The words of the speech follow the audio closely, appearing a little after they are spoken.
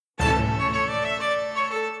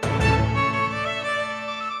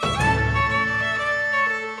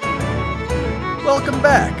Welcome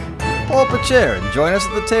back. Pull up a chair and join us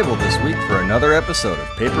at the table this week for another episode of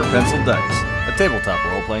Paper, Pencil, Dice, a tabletop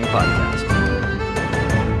role-playing podcast.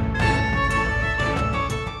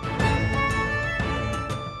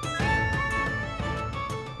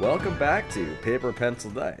 Welcome back to Paper,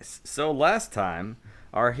 Pencil, Dice. So last time,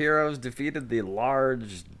 our heroes defeated the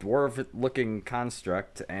large, dwarf-looking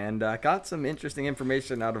construct and got some interesting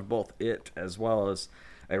information out of both it as well as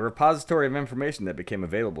a repository of information that became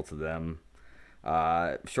available to them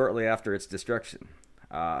shortly after its destruction.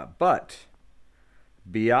 But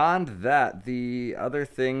beyond that, the other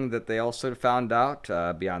thing that they also found out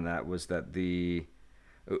beyond that was that the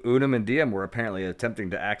Unum and Diem were apparently attempting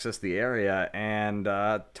to access the area, and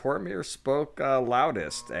Tormir spoke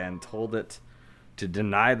loudest and told it to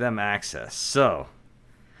deny them access. So,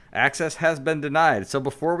 access has been denied. So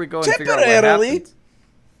before we go and figure out what happened...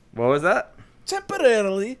 What was that?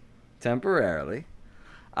 Temporarily.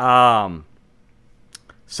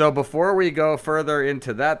 So before we go further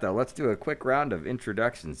into that, though, let's do a quick round of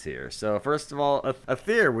introductions here. So first of all,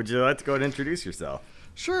 Aether, would you like to go and introduce yourself?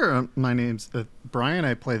 Sure. My name's Brian.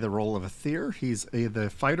 I play the role of Aether. He's the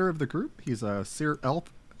fighter of the group. He's a seer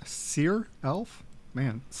elf. Seal elf?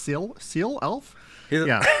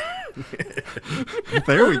 Yeah.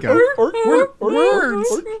 There we go. Words.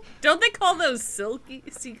 Don't they call those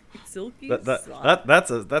silkies?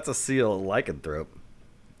 That's a seal lycanthrope.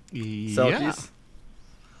 Yeah. Selkies?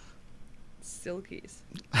 Silkies.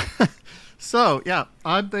 So, yeah,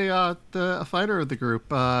 I'm the fighter of the group.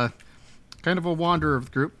 Kind of a wanderer of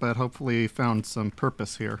the group, but hopefully found some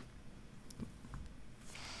purpose here.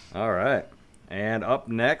 All right. And up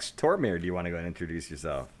next, Tormir, do you want to go and introduce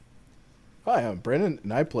yourself? Hi, I'm Brennan,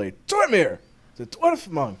 and I play Tormir, the dwarf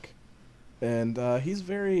monk. And he's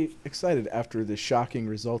very excited after the shocking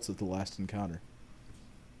results of the last encounter.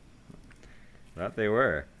 That they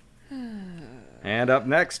were. And up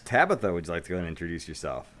next, Tabitha, would you like to go and introduce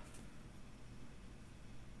yourself?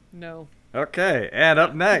 No. Okay, and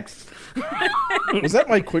up next. Was that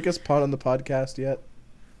my quickest pun on the podcast yet?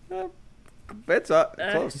 It's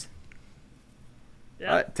close.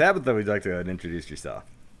 Yeah. Tabitha, would you like to go and introduce yourself?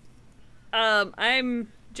 I'm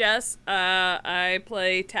Jess. I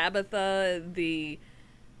play Tabitha, the...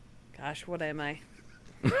 Gosh, what am I?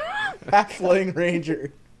 Halfling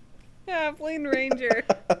Ranger. Halfling Ranger.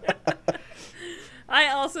 I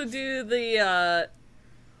also do the,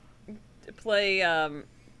 play,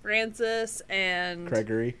 Francis and...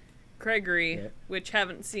 Gregory, yeah. Which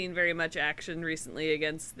haven't seen very much action recently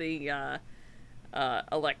against the,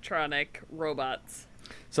 electronic robots.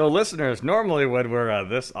 So, listeners, normally when we're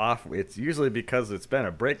this off, it's usually because it's been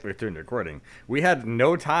a break between recording. We had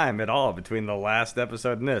no time at all between the last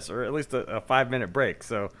episode and this, or at least a 5-minute break.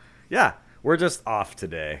 So, yeah, we're just off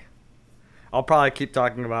today. I'll probably keep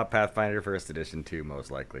talking about Pathfinder First Edition 2,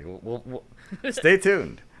 most likely. We'll stay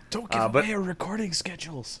tuned. Don't give away our recording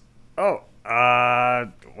schedules. Oh,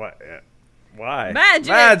 what? Why?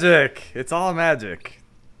 Magic! It's all magic.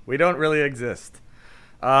 We don't really exist.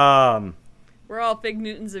 We're all Fig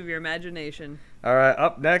Newtons of your imagination. All right,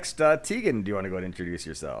 up next, Tegan, do you want to go and introduce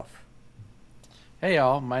yourself? Hey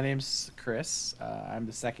y'all, my name's Chris. I'm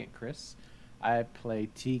the second Chris. I play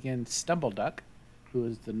Tegan Stumbleduck, who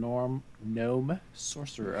is the gnome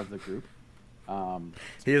sorcerer of the group.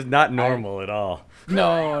 He is not normal at all.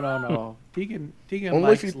 No. Tegan Only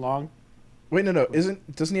likes long. Wait, no.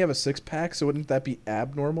 Doesn't he have a 6-pack? So wouldn't that be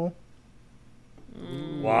abnormal?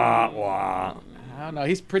 Wah, wah. I don't know.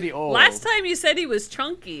 He's pretty old. Last time you said he was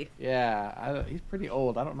chunky. Yeah, he's pretty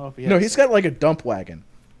old. I don't know if he has... No, he's got like a dump wagon.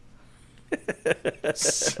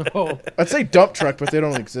 So... I'd say dump truck, but they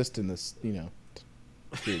don't exist in this,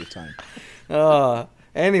 period of time.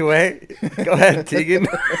 Anyway, go ahead, Tegan.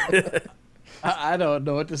 I don't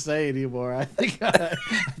know what to say anymore. I think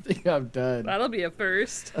I'm done. That'll be a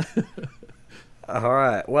first. All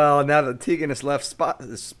right. Well, now that Tegan is left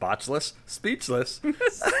speechless.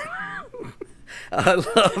 I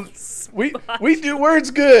love. We do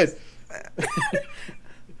words good.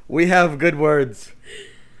 We have good words.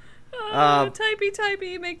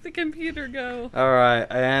 Typey, make the computer go. All right.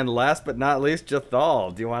 And last but not least,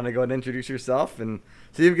 Jathal. Do you want to go and introduce yourself and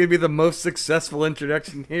see if you can be the most successful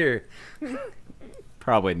introduction here?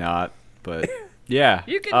 Probably not, but yeah.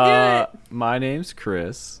 You can do it. My name's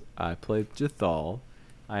Chris. I play Jathal.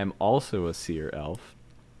 I am also a seer elf.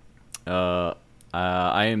 I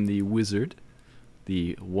am the wizard,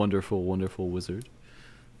 the wonderful, wonderful wizard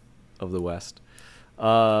of the West.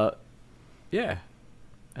 Yeah,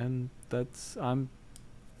 and I'm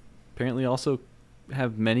apparently also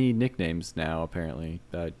have many nicknames now. Apparently,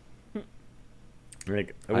 that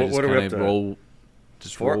Like, I just what are we kind up of to? roll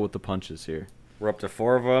Four? with the punches here. We're up to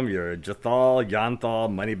 4 of them. You're Jathal,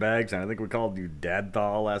 Yanthal, Moneybags, and I think we called you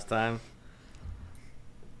Dadthal last time.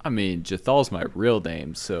 I mean, Jathal's my real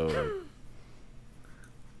name, so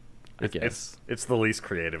I guess. It's the least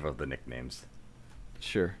creative of the nicknames.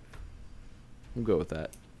 Sure. We'll go with that.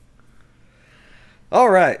 All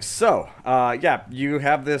right, so yeah, you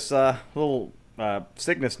have this little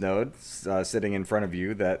Cygnus node sitting in front of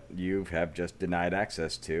you that you have just denied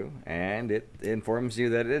access to, and it informs you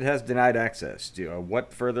that it has denied access.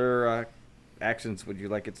 What further actions would you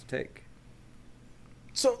like it to take?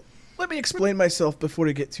 So, let me explain myself before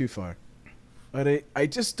I get too far. Alright, I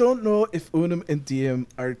just don't know if Unum and Diem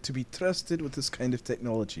are to be trusted with this kind of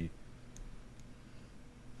technology.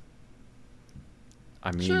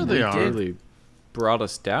 I mean, Sure they are. really brought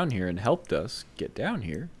us down here and helped us get down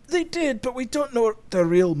here. They did, but we don't know what their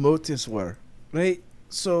real motives were, right?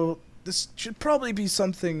 So, this should probably be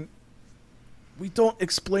something we don't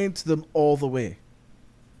explain to them all the way.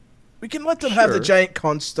 We can let them have the Sure. giant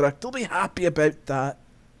construct. They'll be happy about that,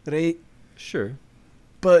 right? Sure.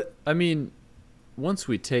 But I mean, once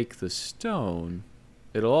we take the stone,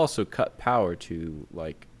 it'll also cut power to,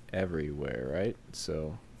 like, everywhere, right?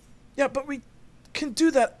 So, yeah, but we can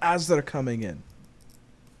do that as they're coming in.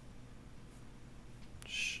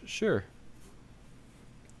 sure.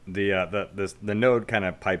 The node kind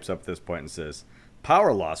of pipes up this point and says,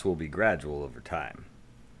 power loss will be gradual over time.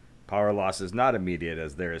 Power loss is not immediate,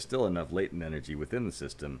 as there is still enough latent energy within the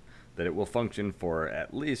system that it will function for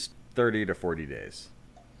at least 30 to 40 days.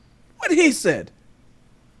 What he said.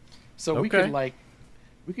 So we Okay.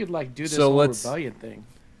 could do this So whole let's- rebellion thing.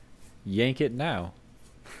 Yank it now.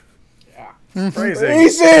 Yeah.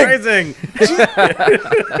 Phrasing!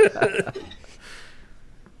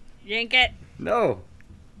 Yank it. No,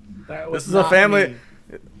 That this was is a not family. me.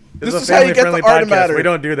 This is is how a you get the family-friendly podcast. Artimatter. We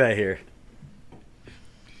don't do that here.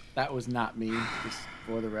 That was not me. Just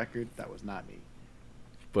for the record, that was not me.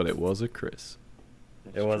 But it was a Chris.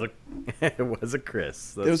 It was a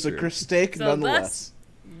Chris. It was a Chris. mistake So nonetheless.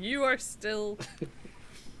 You are still.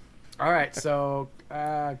 All right, so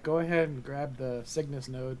go ahead and grab the Cygnus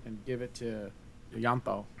node and give it to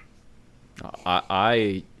Yantho.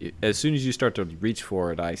 I as soon as you start to reach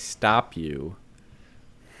for it, I stop you.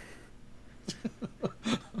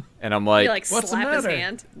 And I'm like, You like what's the slap his matter?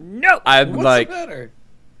 hand. No. I'm What's like, the matter?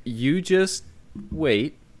 you just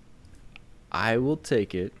wait. I will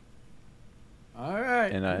take it, All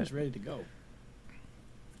right, And I'm I- just ready to go.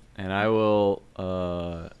 and I will,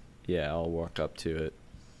 yeah, I'll walk up to it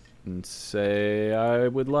and say I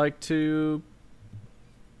would like to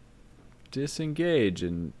disengage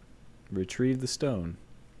and retrieve the stone.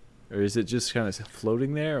 Or is it just kind of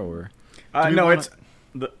floating there, or? Do we No, wanna- it's.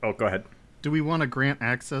 Oh, go ahead. Do we want to grant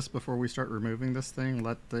access before we start removing this thing?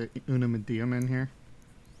 Let the Unum and Diem in here?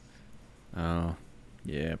 Oh,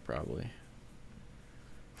 yeah, probably.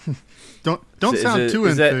 Don't Is sound it- too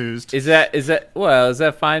is that- enthused. Is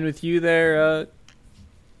that fine with you there,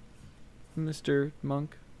 Mr.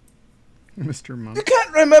 Monk? Mr. You Monk.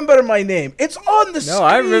 can't remember my name. It's on the screen. No,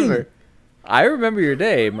 I remember. I remember your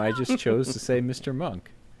name. I just chose to say Mr. Monk.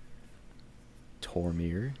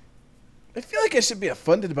 Tormir. I feel like I should be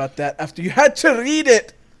offended about that after you had to read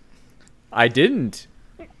it. I didn't.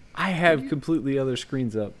 I have completely other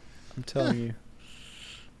screens up. I'm telling you.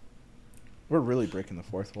 We're really breaking the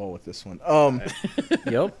fourth wall with this one.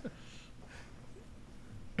 Yep.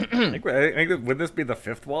 I think would this be the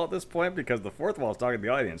fifth wall at this point? Because the fourth wall is talking to the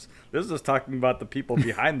audience. This is just talking about the people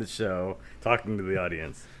behind the show talking to the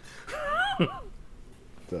audience.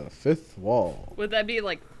 The fifth wall. Would that be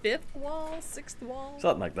like fifth wall, sixth wall?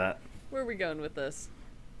 Something like that. Where are we going with this?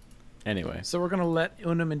 Anyway, So we're gonna let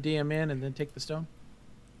Unum and Diem in and then take the stone.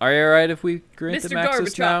 are you alright if we grant Mr. them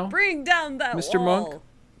access Gorbachev, now? bring down that Mr. wall. Monk?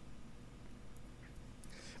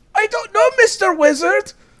 I don't know, Mr.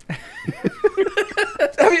 Wizard.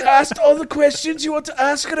 Have you asked all the questions you want to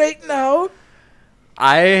ask right now?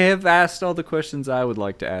 I have asked all the questions I would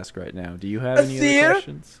like to ask right now. Do you have any Athir? other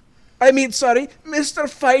questions? I mean, sorry, Mr.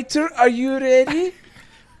 Fighter, are you ready?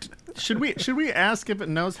 Should we ask if it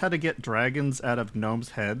knows how to get dragons out of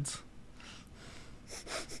gnomes' heads?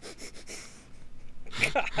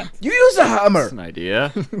 You use a hammer. That's an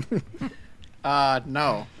idea.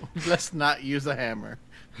 No. Let's not use a hammer.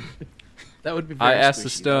 That would be I very asked the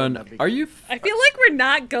squishy. That would stone, not be are good. you I feel like we're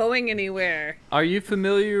not going anywhere.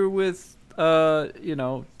 familiar with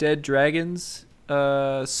dead dragons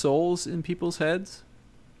souls in people's heads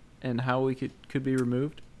and how we could be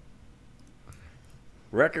removed?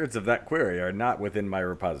 Records of that query are not within my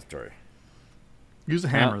repository. Use a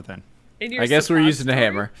hammer then. In your I guess we're using a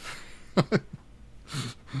suppository? hammer.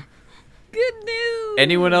 Good news.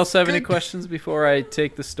 Anyone else have any Good. questions before I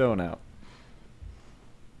take the stone out?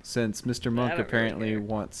 Since Mr. I Monk don't really apparently care.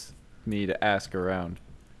 wants me to ask around.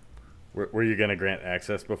 Were you gonna grant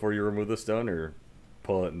access before you remove the stone, or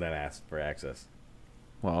pull it and then ask for access?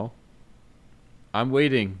 Well, I'm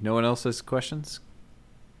waiting. No one else has questions?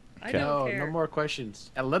 I don't No, care. no more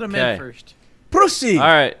questions. And let him Okay. in first. Proceed, All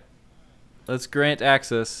right. Let's grant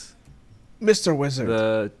access. Mr.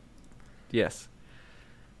 Wizard. Yes.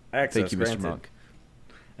 Access Thank you, Mr. granted. Monk.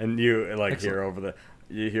 And you like Excellent.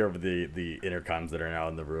 hear over the intercoms that are now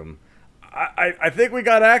in the room. I think we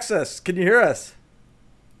got access. Can you hear us?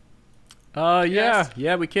 Yes.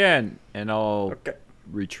 Yeah, we can. And I'll Okay.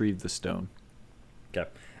 retrieve the stone. Okay.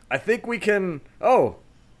 I think we can. Oh,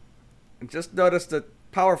 just noticed a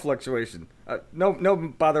power fluctuation. No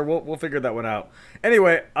bother. We'll figure that one out.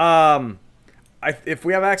 Anyway, if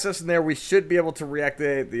we have access in there, we should be able to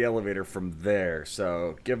reactivate the elevator from there.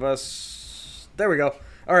 So give us. There we go.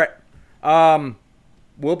 All right.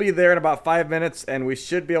 We'll be there in about 5 minutes, and we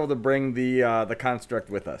should be able to bring the construct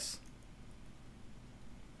with us.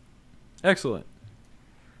 Excellent.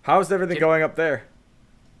 How's everything going up there?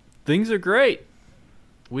 Things are great.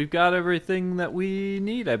 We've got everything that we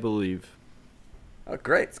need, I believe. Oh,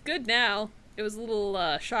 great. It's good now. It was a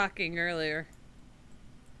little shocking earlier.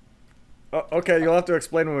 Oh, okay, you'll have to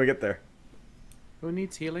explain when we get there. Who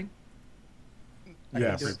needs healing?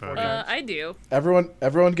 Yes. Everybody. I do.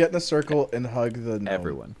 Everyone get in a circle and hug the gnome.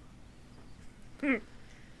 Everyone.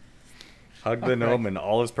 Hug the gnome and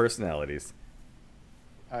all his personalities.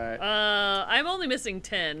 All right. I'm only missing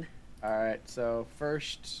 10. All right. So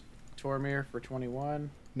first, Tormir for 21.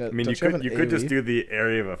 No, I mean, don't you have could an you could just AoE? do the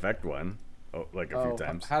area of effect one, like a few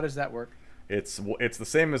times. How does that work? It's the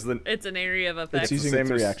same as the. It's an area of effect. It's using the same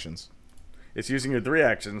the 3 as- actions. It's using your 3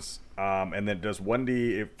 actions, and then it does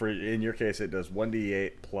 1d. For in your case, it does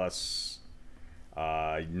 1d8 plus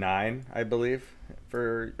 9, I believe.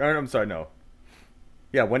 I'm sorry, no.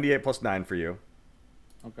 Yeah, 1d8 plus 9 for you,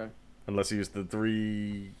 Okay. unless you use the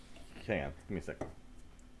 3. Hang on, give me a second.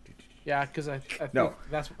 Yeah, because I think No.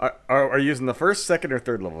 that's. Are you using the first, second, or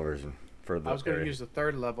third level version for the? I was going to area? use the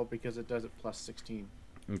third level because it does it plus 16.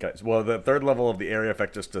 Okay, so, well, the third level of the area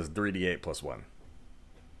effect just does 3d8 plus 1.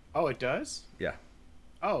 Oh, it does? Yeah,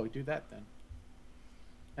 Oh, do that then.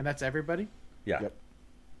 And that's everybody? yeah. Yep.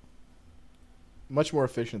 Much more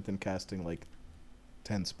efficient than casting like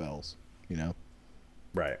 10 spells, you know?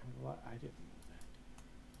 Right. Well, I didn't.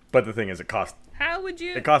 But the thing is, it costs How would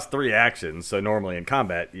you? 3 actions. So normally in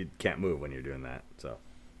combat, you can't move when you're doing that. So,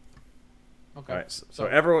 Okay. all right. So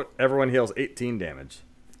everyone heals 18 damage.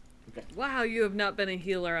 Wow, you have not been a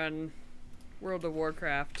healer on World of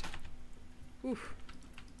Warcraft. Oof.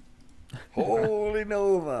 Holy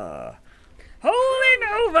Nova! Holy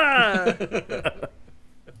Nova!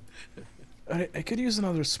 I could use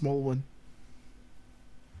another small one.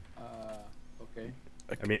 Okay.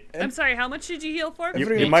 I mean, I'm sorry, how much did you heal for? you,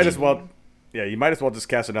 Every you might 18. as well. Yeah, you might as well just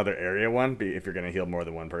cast another area one if you're going to heal more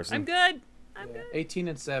than one person. I'm good. I'm Yeah, good. 18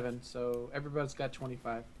 and 7, so everybody's got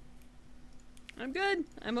 25. I'm good.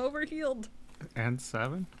 I'm overhealed. And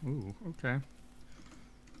 7? Ooh, okay.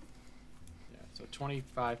 Yeah, so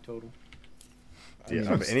 25 total. Do you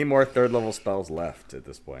have any more third level spells left at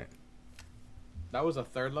this point? That was a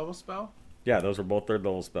third level spell? Yeah, those were both third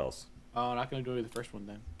level spells. Oh, I'm not going to do the first one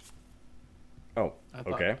then. Oh,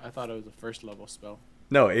 okay. I thought it was a first level spell.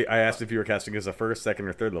 No, I asked if you were casting as a first, second,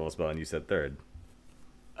 or third level spell, and you said third.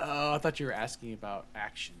 Oh, I thought you were asking about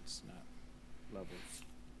actions, not levels.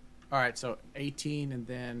 All right, so 18, and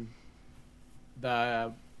then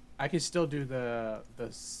I can still do the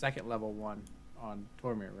second level one on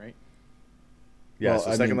Tormir, right? Yeah, Well,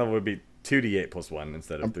 so I second mean- level would be 2d8 plus 1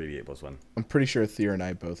 instead of 3d8 plus 1. I'm pretty sure Thea and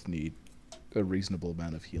I both need a reasonable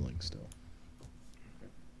amount of healing still.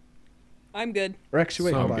 I'm good. Or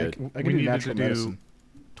actually, wait, So hold on. I good. can, I We can do needed natural to do- medicine.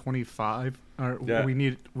 25? Or Yeah. we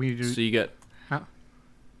need to So you got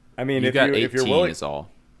I mean, you if got you 18 if you're willing, is all.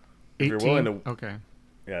 if you're willing to- Okay.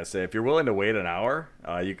 yeah, say if you're willing to wait an hour,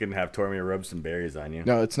 you can have Tormir rub some berries on you.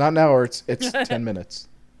 No, it's not an hour. It's 10 minutes.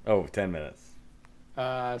 Oh, 10 minutes.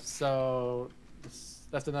 So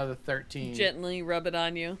that's another 13. Gently rub it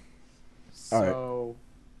on you. So,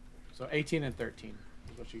 so 18 and 13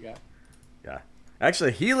 is what you got. Yeah.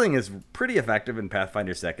 Actually, healing is pretty effective in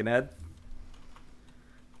Pathfinder Second Ed.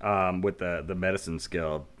 With the medicine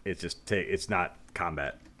skill, it's just it's not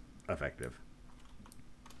combat effective.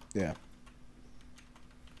 Yeah.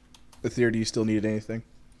 Thea, do you still need anything?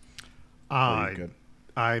 Or are you good?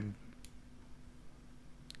 I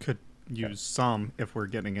could use some if we're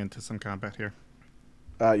getting into some combat here.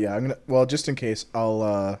 Yeah, I'm gonna. Well, just in case,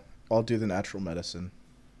 I'll do the natural medicine.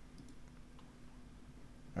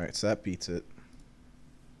 All right, so that beats it.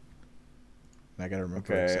 I gotta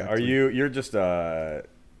remember. Okay. Exactly. Are you? You're just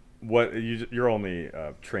what? You're only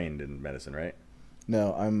trained in medicine, right?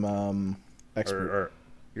 No, I'm expert. Or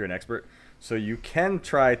you're an expert. So you can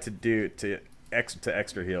try to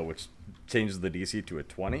extra heal, which changes the DC to a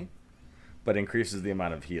 20, but increases the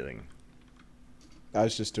amount of healing. I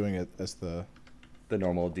was just doing it as the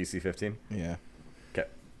normal DC 15. yeah. Okay.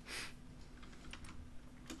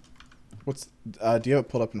 What's do you have it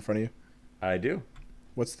pulled up in front of you? I do.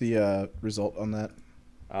 What's the result on that?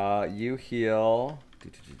 You heal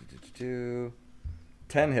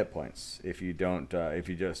 10 hit points if you don't. If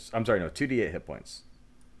you just, I'm sorry, no, 2d8 hit points.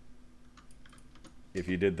 If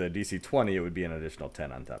you did the DC 20, it would be an additional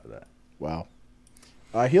 10 on top of that. Wow.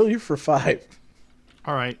 I heal you for 5.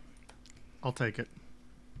 All right. I'll take it.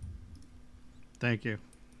 Thank you.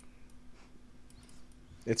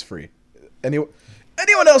 It's free. Anyone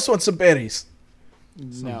else want some berries?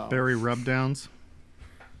 No. Berry rub downs.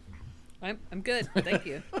 I'm good. Thank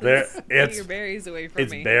you. There, Take your berries away from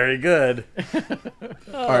it's me. very good.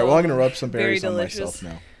 All right, well I'm gonna rub some Very berries on delicious.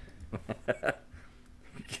 myself now.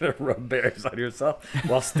 Gonna rub berries on yourself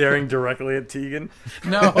while staring directly at Tegan.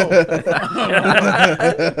 No.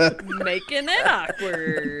 Making it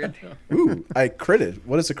awkward. Ooh, I critted.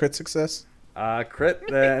 What is a crit success? Crit,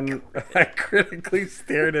 then I critically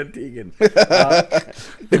stared at Tegan.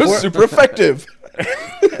 It was super effective.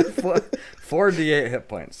 4d8 hit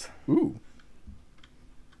points. Ooh.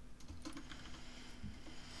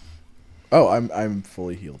 Oh, I'm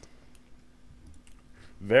fully healed.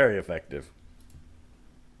 Very effective.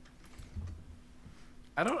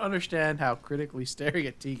 I don't understand how critically staring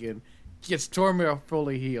at Tegan gets Tormir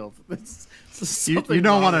fully healed. You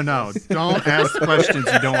don't want to know. Don't ask questions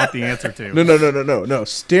you don't want the answer to. No.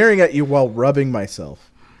 Staring at you while rubbing myself.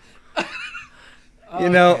 You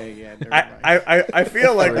know, yeah, never mind. I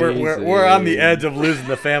feel like we're on the Crazy. edge of losing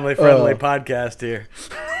the family-friendly Oh. podcast here.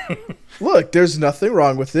 Look, there's nothing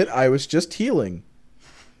wrong with it. I was just healing.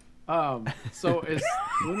 So is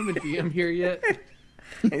Lunaman DM here yet?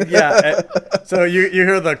 Yeah. So you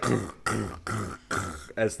hear the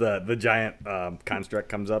as the giant construct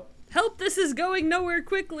comes up, Help! This is going nowhere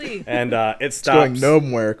quickly. and it It's going stops.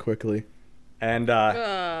 nowhere quickly. And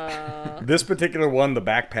this particular one, the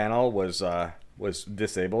back panel was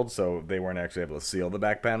disabled, so they weren't actually able to seal the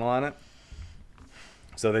back panel on it.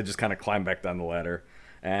 So they just kind of climb back down the ladder,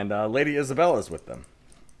 and Lady Isabella's with them.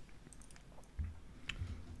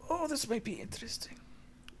 Oh, this might be interesting.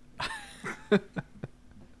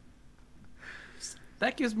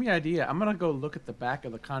 That gives me an idea. I'm gonna go look at the back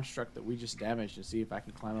of the construct that we just damaged and see if I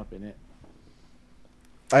can climb up in it.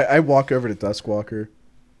 I walk over to Duskwalker.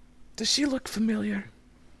 Does she look familiar?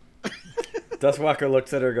 Duskwalker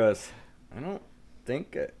looks at her and goes, I don't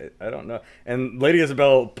think, I don't know. And Lady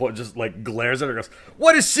Isabella just like glares at her and goes,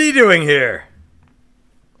 what is she doing here?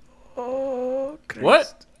 Oh, Christ.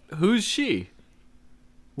 What? Who's she?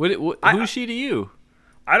 Who's she to you?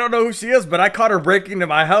 I don't know who she is, but I caught her breaking into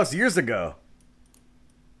my house years ago.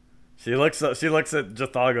 She looks at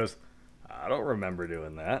Jathal and goes, I don't remember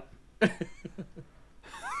doing that.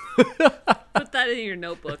 Put that in your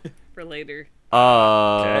notebook for later.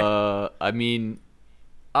 I mean,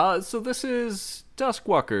 so this is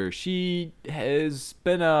Duskwalker. She has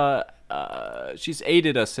been she's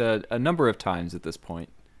aided us a number of times at this point.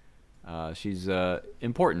 She's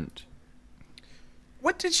important.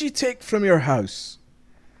 What did she take from your house?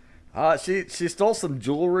 She stole some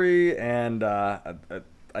jewelry and a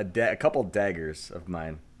couple daggers of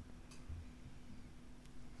mine.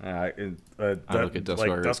 I look at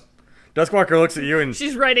Duskwalker. Duskwalker looks at you and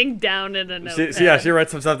She's writing down in a notepad. she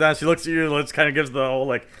writes some stuff down. She looks at you and kind of gives the whole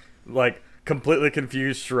like completely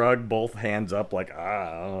confused shrug, both hands up, like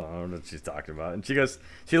I don't know what she's talking about. And she looks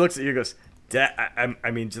at you and goes,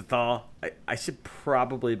 I mean, Jathal, I should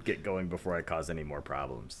probably get going before I cause any more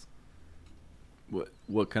problems.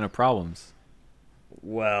 What kind of problems?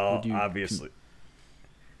 Well, Would you obviously,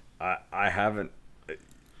 I haven't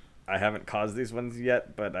caused these ones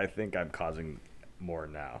yet, but I think I'm causing more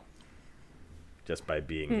now, just by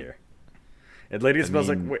being here. And Lady Isabel's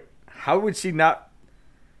like, wait, how would she not?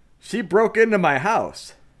 She broke into my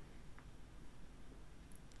house.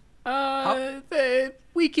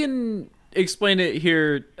 We can explain it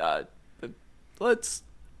here. Let's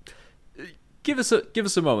give us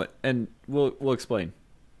a moment, and we'll explain.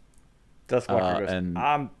 Duskwalker goes, and-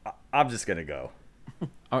 I'm just gonna go.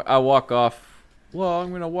 I walk off. Well,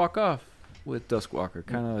 I'm gonna walk off with Duskwalker,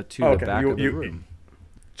 kind of to the back of the room.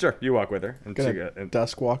 Sure, you walk with her, and she Gonna and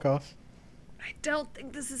dusk walk off? I don't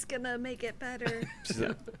think this is gonna make it better. she's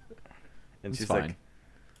It's like, fine.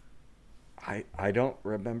 I don't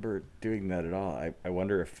remember doing that at all. I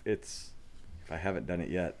wonder if I haven't done it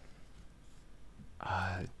yet.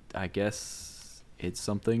 I guess it's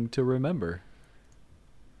something to remember.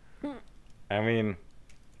 I mean,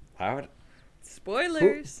 how would...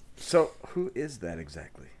 Spoilers. So, who is that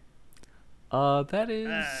exactly? That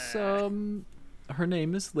is her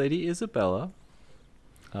name is Lady Isabella.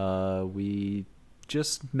 We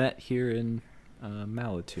just met here in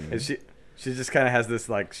Malatoon. And she just kind of has this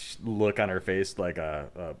like look on her face, like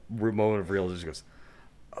a moment of realism. She goes,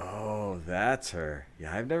 "Oh, that's her.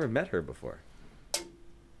 Yeah, I've never met her before."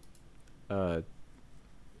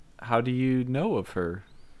 How do you know of her?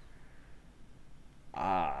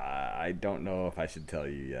 I don't know if I should tell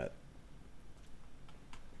you yet.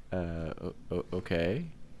 Okay.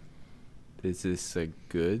 Is this a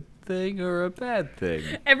good thing or a bad thing?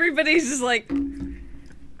 Everybody's just like,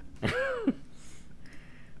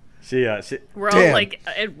 She we're all Damn. like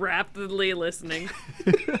rapidly listening.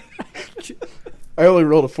 I only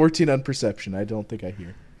rolled a 14 on perception. I don't think I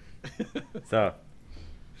hear. So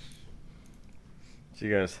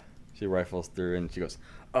she rifles through and she goes,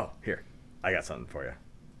 "Oh, here, I got something for you."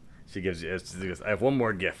 She goes, "I have one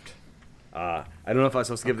more gift. I don't know if I'm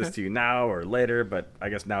supposed to give this to you now or later, but I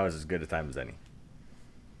guess now is as good a time as any."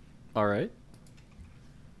 All right.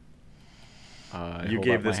 You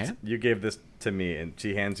gave this to me, and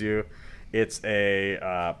she hands you. It's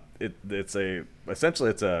a essentially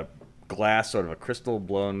it's a glass, sort of a crystal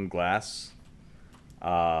blown glass,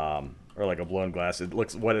 or like a blown glass. It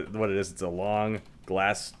looks what it is. It's a long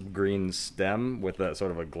glass green stem with a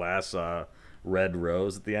sort of a glass red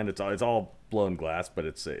rose at the end. It's all blown glass, but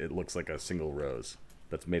it looks like a single rose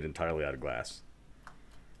that's made entirely out of glass.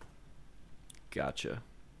 Gotcha.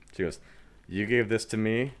 She goes, "You gave this to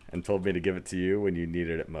me and told me to give it to you when you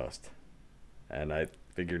needed it most. And I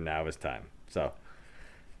figured now is time. So,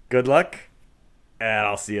 good luck, and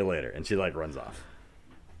I'll see you later." And she, like, runs off.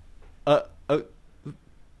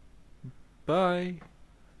 Bye.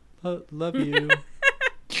 Love you.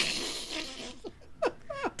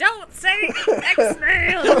 Don't say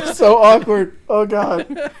X-Nail. So awkward. Oh, God.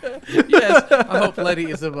 Yes, I hope Lady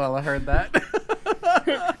Isabella heard that.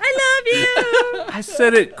 I love you. I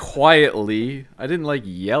said it quietly. I didn't like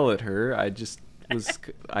yell at her. I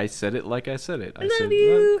said it like I said it. I I said, love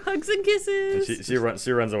you. Hugs and And kisses. she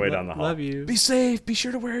runs away down the hall. Love you. Be safe. Be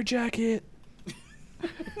sure to wear a jacket.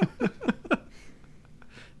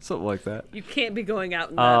 Something like that. You can't be going out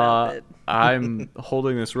in that outfit. I'm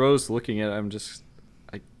holding this rose, looking at it.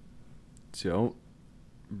 I don't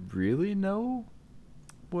really know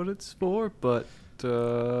what it's for, but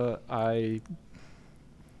I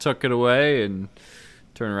tuck it away and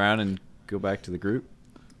turn around and go back to the group.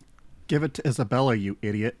 Give it to Isabella, you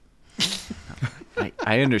idiot.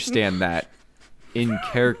 I understand that in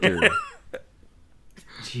character.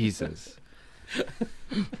 Jesus.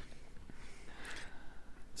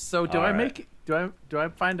 So do All I right. do I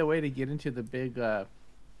find a way to get into the big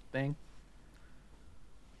thing?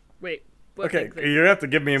 Wait. What Okay, big thing? you have to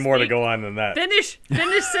give me more to Speak. go on than that. Finish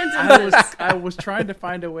sentences. I was trying to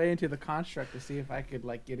find a way into the construct to see if I could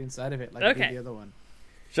like get inside of it like I Okay. did the other one.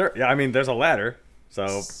 Sure, yeah, I mean, there's a ladder, so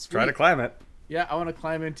try to Sweet. climb it. Yeah, I want to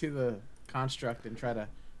climb into the construct and try to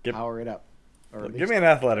Give- power it up. Or at Give least me an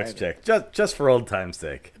athletics try to- check, just for old time's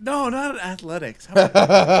sake. No, not athletics. How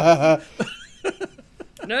about-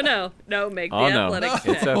 No. Make the Oh no, athletics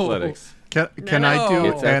it's check. athletics. Can I do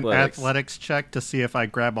It's an athletics. athletics check to see if I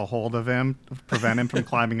grab a hold of him, prevent him from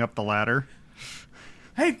climbing up the ladder?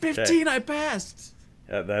 Hey, 15, I passed.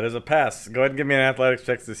 Yeah, that is a pass. Go ahead and give me an athletics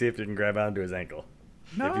check to see if you can grab onto his ankle.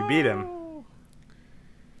 No. If you beat him.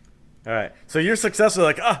 All right, so you're successful,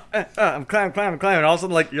 like, I'm climbing. And all of a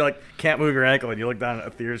sudden, like, you're like, can't move your ankle, and you look down,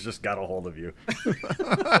 and Aether's just got a hold of you.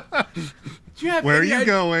 Do you have Where are any you idea-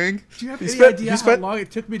 going? Do you have He any spent- idea he spent- how long it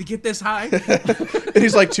took me to get this high? And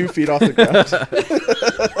he's like 2 feet off the ground.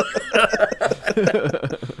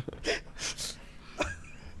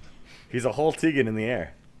 He's a whole Tegan in the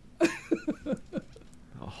air.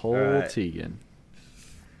 A whole All right. Tegan.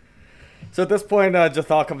 So at this point,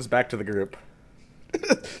 Jathal comes back to the group.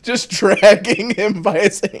 Just dragging him by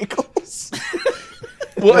his ankles.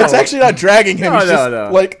 Well, it's actually not dragging him. No, He's no, just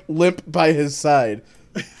no. like limp by his side,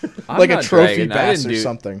 I'm like a not trophy dragging. bass or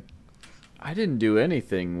something. I didn't do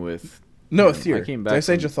anything with. No, I Aether. came Did I back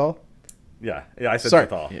say from- Jathal? Yeah, I said Sorry.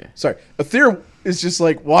 Jathal. Yeah. Sorry. Aether is just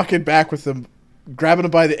like walking back with him, grabbing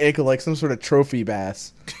him by the ankle like some sort of trophy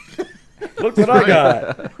bass. Look what I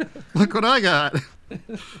got. Look what I got.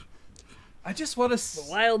 I just want to.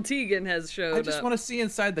 Wild Tegan has showed I just up. want to see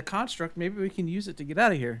inside the construct. Maybe we can use it to get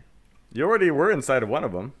out of here. You already were inside of one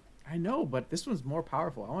of them. I know, but this one's more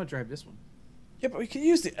powerful. I want to drive this one. Yeah, but we can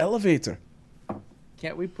use the elevator.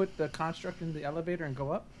 Can't we put the construct in the elevator and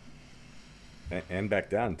go up? And back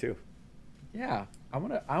down too. Yeah, I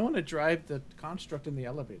wanna drive the construct in the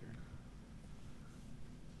elevator.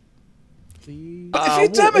 Please. But if you we'll-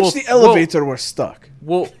 damage we'll- the elevator, we're stuck.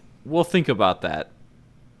 We'll think about that.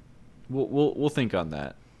 We'll think on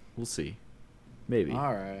that. We'll see. Maybe.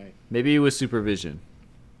 All right. Maybe with supervision.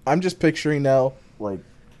 I'm just picturing now, like,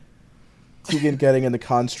 Tegan getting in the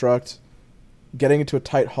construct, getting into a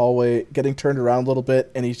tight hallway, getting turned around a little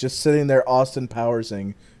bit, and he's just sitting there Austin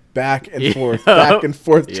Powersing back and forth, trying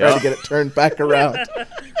to get it turned back around.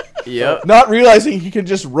 Yep. Not realizing he can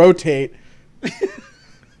just rotate.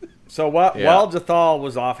 So while Yeah. Jathal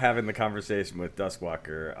was off having the conversation with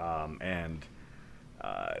Duskwalker, and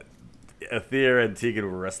Aether and Tegan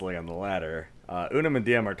were wrestling on the ladder, Unum and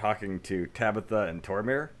Diem are talking to Tabitha and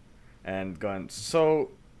Tormir, and going,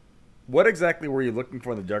 so what exactly were you looking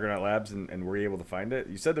for in the Juggernaut Labs, and were you able to find it?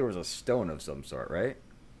 You said there was a stone of some sort, right?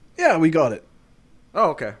 Yeah, we got it.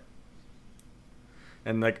 Oh, okay.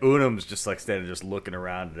 And like Unum's just like standing, just looking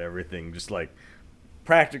around at everything, just like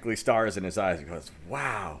practically stars in his eyes. He goes,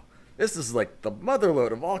 "Wow, this is like the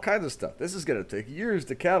motherlode of all kinds of stuff. This is gonna take years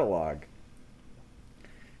to catalog."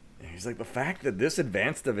 And he's like, "The fact that this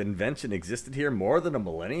advanced of invention existed here more than a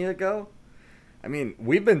millennia ago. I mean,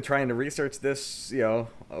 we've been trying to research this,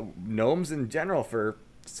 gnomes in general for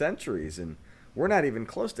centuries, and we're not even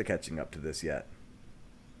close to catching up to this yet."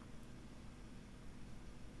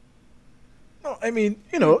 No, I mean,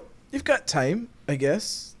 you've got time, I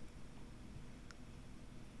guess.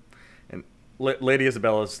 And Lady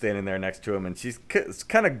Isabella's standing there next to him, and she's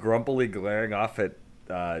kind of grumpily glaring off at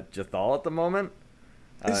Jathal at the moment,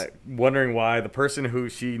 wondering why the person who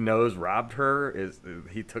she knows robbed her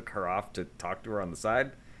he took her off to talk to her on the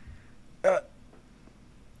side.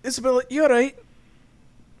 Isabella, you alright?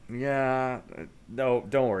 Yeah, no,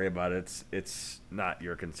 don't worry about it. It's not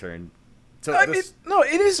your concern. So I mean, no,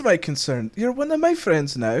 it is my concern. You're one of my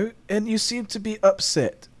friends now, and you seem to be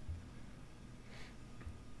upset.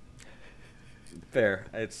 fair.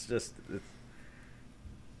 It's just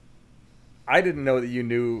I didn't know that you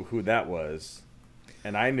knew who that was,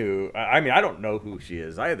 and I knew. I mean, I don't know who she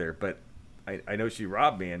is either, but I know she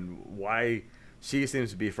robbed me, and why she seems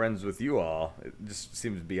to be friends with you all, it just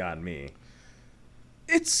seems beyond me.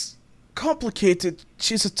 It's complicated.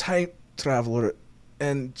 She's a time traveler,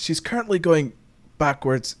 and she's currently going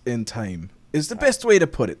backwards in time, is the best way to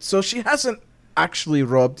put it. So she hasn't actually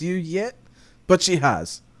robbed you yet, but she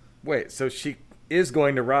has. Wait, so she is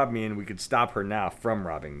going to rob me, and we could stop her now from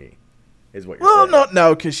robbing me, is what you're Well, saying? not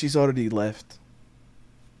now, because she's already left.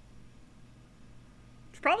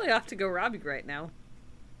 She's probably off to go rob you right now.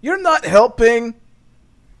 You're not helping.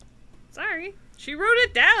 Sorry. She wrote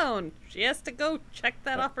it down. She has to go check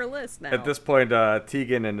that off her list now. At this point,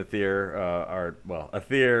 Tegan and Aether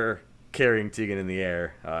Aether carrying Tegan in the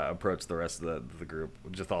air, approach the rest of the group.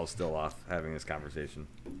 Jathal's still off having this conversation.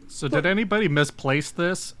 So did anybody misplace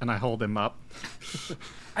this? And I hold him up.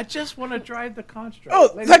 I just want to drive the construct. Oh,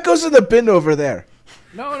 that goes in the bin over there.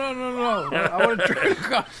 No. I want to drive the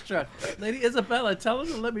construct. Lady Isabella, tell him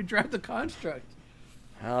to let me drive the construct.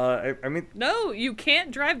 I mean, No, you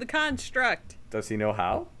can't drive the construct. does he know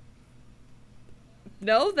how?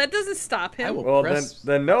 No, that doesn't stop him. I will Well, press.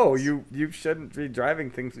 then no, you shouldn't be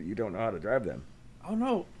driving things that you don't know how to drive them. Oh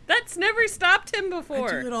no, That's never stopped him I do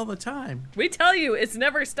before. it all the time. We tell you, it's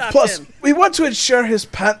never stopped Plus, him. we want to ensure his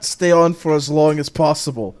pants stay on for as long as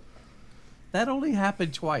possible. That only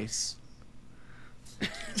happened twice.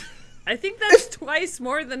 I think that's twice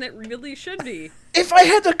more than it really should be. If I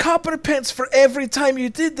had a copper pence for every time you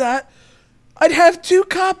did that, I'd have 2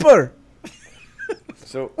 copper.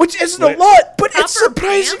 So, Which isn't Wait. a lot, but it's Copper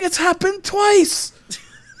surprising pants? it's happened twice.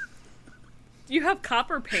 You have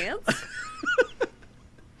copper pants?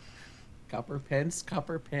 Copper pants,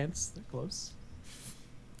 they're close.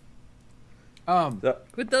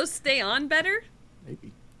 Would those stay on better?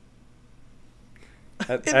 Maybe.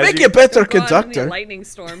 It'd make you a better Go on in the conductor. lightning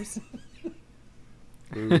storms.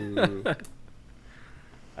 Ooh.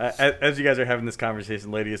 As you guys are having this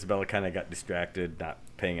conversation, Lady Isabella kind of got distracted, not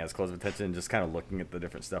paying as close of attention, just kind of looking at the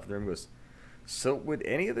different stuff in the room. Goes, so would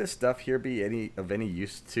any of this stuff here be of any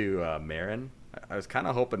use to Marin? I was kind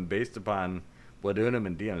of hoping, based upon what Unum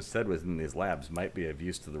and Dion said within these labs, might be of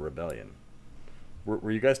use to the rebellion.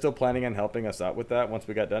 Were you guys still planning on helping us out with that once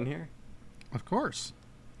we got done here? Of course.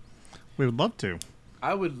 We would love to.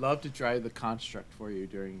 I would love to drive the construct for you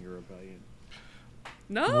during your rebellion.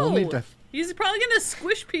 No. We'll need to- He's probably going to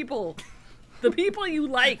squish people. The people you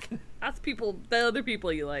like. Not the other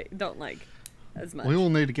people you don't like as much. We will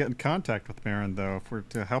need to get in contact with Marin, though, if we're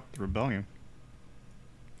to help the rebellion.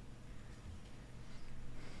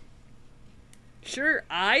 Sure,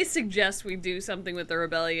 I suggest we do something with the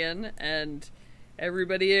rebellion, and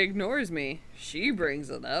everybody ignores me. She brings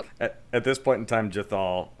it up. At this point in time,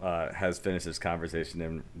 Jathal has finished his conversation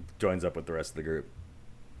and joins up with the rest of the group.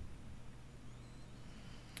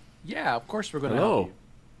 Yeah, of course we're gonna Hello. help you.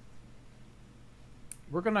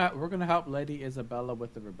 We're gonna help Lady Isabella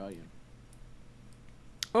with the rebellion.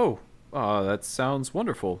 Oh, that sounds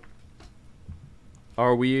wonderful.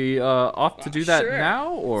 Are we off to do that Sure. now,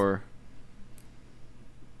 or?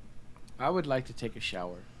 I would like to take a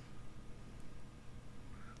shower.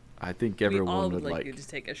 I think We everyone all would would like like. you to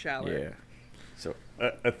take a shower. Yeah. So,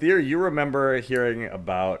 Aether, you remember hearing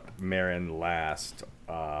about Marin last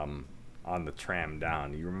on the tram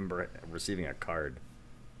down. You remember receiving a card.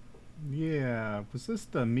 Yeah, was this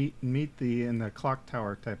the meet the in the clock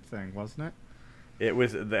tower type thing, wasn't it? It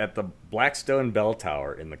was at the Blackstone Bell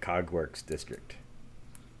Tower in the Cogworks district.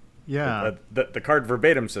 Yeah. The card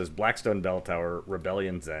verbatim says Blackstone Bell Tower,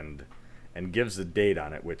 Rebellion's End, and gives a date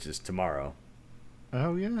on it, which is tomorrow.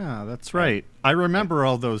 Oh yeah, that's right. I remember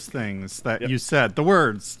all those things that Yep. you said. The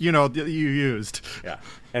words, that you used. Yeah.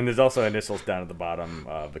 And there's also initials down at the bottom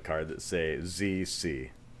of the card that say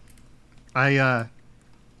ZC.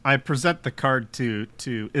 I present the card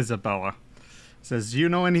to Isabella. Says, "Do you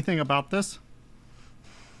know anything about this?"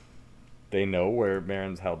 They know where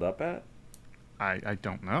Marin's held up at? I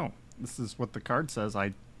don't know. This is what the card says.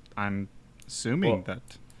 I'm assuming Well-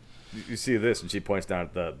 that. You see this, and she points down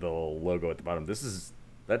at the little logo at the bottom. That's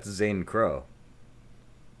Zane Crow.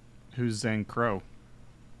 Who's Zane Crow?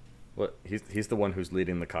 What? He's the one who's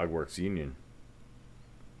leading the Cogworks Union.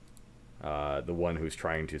 The one who's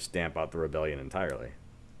trying to stamp out the rebellion entirely.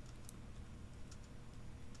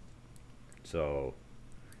 So,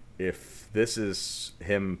 if this is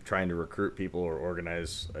him trying to recruit people or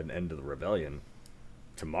organize an end to the rebellion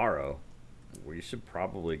tomorrow, we should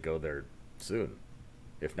probably go there soon,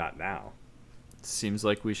 if not now. Seems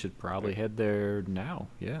like we should probably head there now.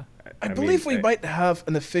 Yeah. I mean, believe we might have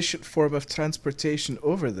an efficient form of transportation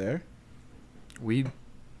over there. We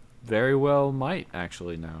very well might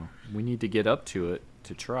actually now. We need to get up to it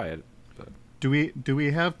to try it. But Do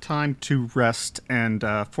we have time to rest and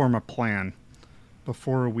form a plan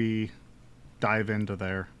before we dive into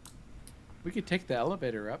there? We could take the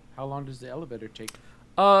elevator up. How long does the elevator take?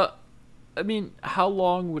 I mean, how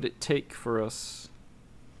long would it take for us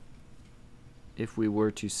if we were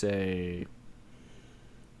to say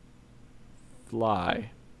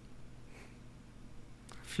fly?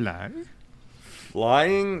 Fly?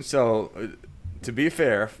 Flying. So, to be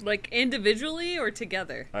fair, Like individually or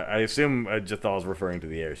together? I assume Jathal's referring to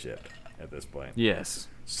the airship at this point. Yes.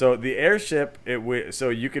 So the airship, so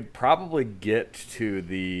you could probably get to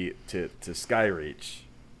to Skyreach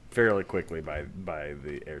fairly quickly by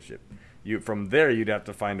the airship. From there you'd have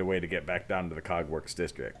to find a way to get back down to the Cogworks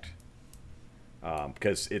district,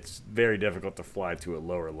 because it's very difficult to fly to a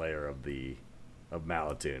lower layer of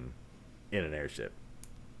Malatoon in an airship.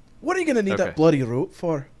 What are you gonna need Okay. that bloody rope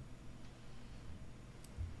for?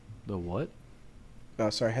 The what?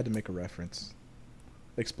 Oh, sorry, I had to make a reference,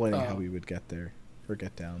 explaining how Oh. we would get there or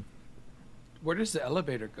get down. Where does the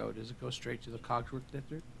elevator go? Does it go straight to the Cogsworth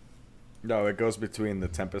District? No, it goes between the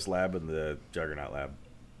Tempest Lab and the Juggernaut Lab.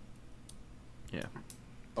 Yeah.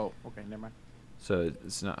 Oh, okay, never mind. So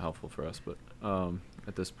it's not helpful for us, but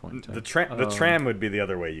at this point in time. The tram would be the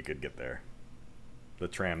other way you could get there. The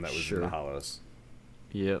tram that was in Sure. the Hollows.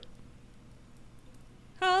 Yep.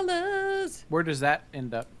 Hollows! Where does that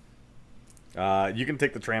end up? You can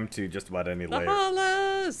take the tram to just about any The layer.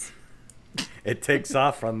 hollows! It takes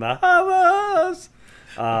off from the Hollows.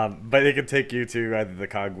 But it could take you to either the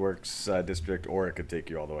Cogworks district, or it could take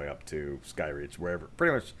you all the way up to Skyreach, wherever.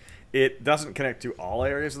 Pretty much, it doesn't connect to all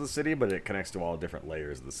areas of the city, but it connects to all different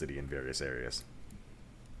layers of the city in various areas.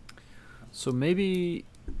 So maybe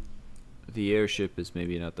the airship is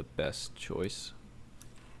maybe not the best choice.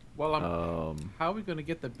 Well, Um, how are we going to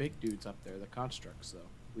get the big dudes up there, the constructs, though?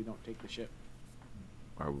 We don't take the ship.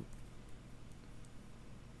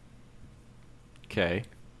 Okay.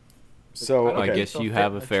 So I don't I okay. guess they'll you fit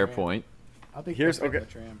have in a the fair tram. point. I think Here's- they'll fit in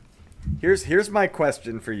okay. the tram. Here's my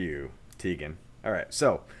question for you, Tegan. All right,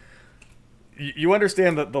 so you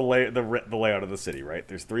understand the layout of the city, right?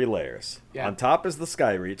 There's 3 layers. Yeah. On top is the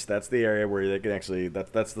Skyreach. That's the area where they can actually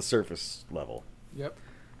that's the surface level. Yep.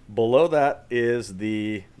 Below that is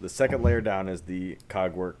the second layer down is the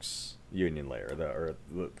Cogworks Union layer, the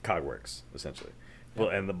Cogworks essentially. Well,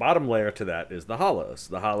 and the bottom layer to that is the Hollows.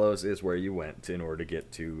 The Hollows is where you went in order to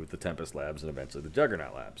get to the Tempest Labs and eventually the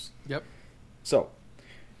Juggernaut Labs. Yep. So,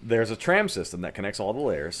 there's a tram system that connects all the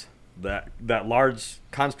layers. That large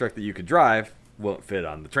construct that you could drive won't fit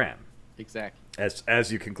on the tram. Exactly.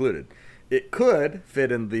 as you concluded. It could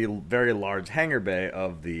fit in the very large hangar bay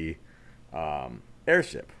of the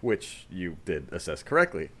airship, which you did assess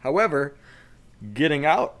correctly. However, getting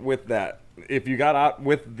out with that, if you got out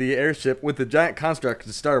with the airship with the giant construct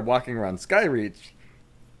and started walking around Skyreach,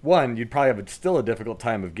 one, you'd probably have still a difficult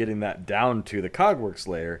time of getting that down to the Cogworks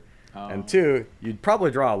layer. And two, you'd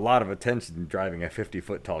probably draw a lot of attention driving a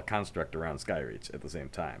 50-foot tall construct around Skyreach at the same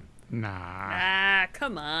time. Nah. Ah,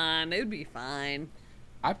 come on. It would be fine.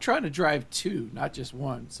 I'm trying to drive 2, not just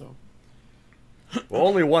 1. So, Well,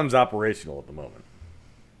 only one's operational at the moment.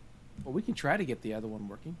 well, we can try to get the other one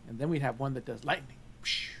working, and then we'd have one that does lightning.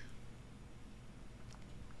 Psh.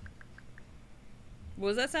 What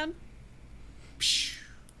was that sound? Psh.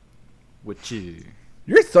 Which you.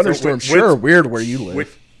 Your thunderstorms So which- sure are weird where you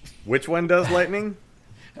live. Which one does lightning?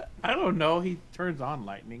 I don't know. He turns on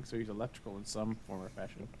lightning, so he's electrical in some form or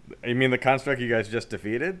fashion. You mean the construct you guys just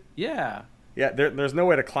defeated? Yeah, Yeah, there's no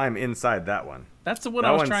way to climb inside that one. that's the one That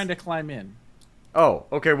I was one's- trying to climb in. Oh,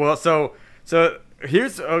 okay. Well, so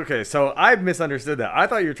here's okay. So I misunderstood that. I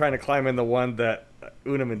thought you were trying to climb in the one that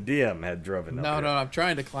Unum and Diem had driven. up No, here. no, I'm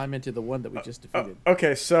trying to climb into the one that we just defeated.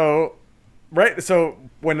 Okay, so so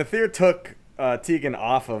when Aether took Tegan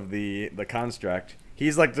off of the construct,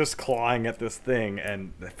 he's like just clawing at this thing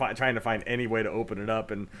and trying to find any way to open it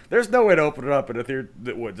up, and there's no way to open it up. And Aether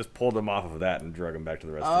just pulled him off of that and drug him back to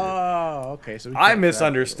the rest of it. Oh, okay. So we I can't drive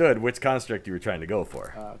misunderstood which construct you were trying to go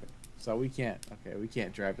for. the- okay. So we can't. Okay, we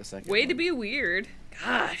can't drive the second. Way to one. be weird.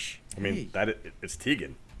 Gosh. I mean, Hey. it's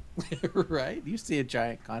Tegan. Right? You see a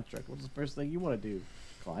giant construct. What's the first thing you want to do?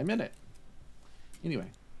 Climb in it. Anyway.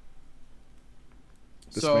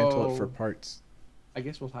 Dismantle it for parts. I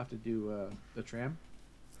guess we'll have to do the tram.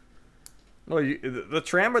 Well, the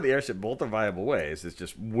tram or the airship, both are viable ways. It's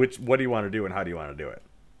just what do you want to do and how do you want to do it?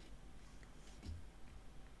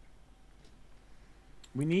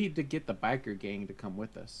 We need to get the biker gang to come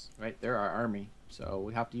with us, right? They're our army, so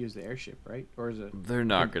we have to use the airship, right? Or is it? They're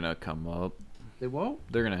not gonna come up. They won't.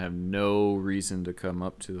 They're gonna have no reason to come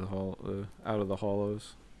up to the out of the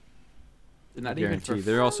hollows. They're not I even for guarantee.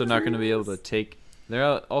 They're also not going to be able to friends. take. They're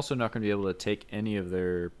also not going to be able to take any of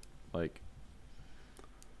their like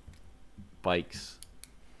bikes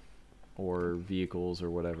or vehicles or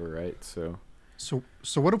whatever, right? So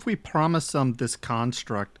So what if we promise them this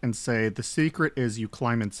construct and say the secret is you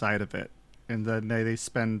climb inside of it, and then they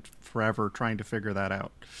spend forever trying to figure that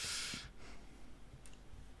out?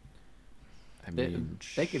 I They, mean,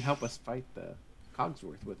 they can help us fight the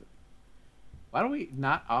Cogsworth with it. Why don't we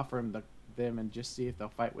not offer them and just see if they'll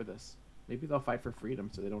fight with us? Maybe they'll fight for freedom,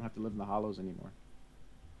 so they don't have to live in the hollows anymore.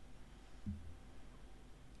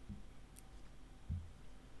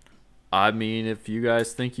 I mean, if you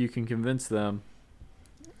guys think you can convince them,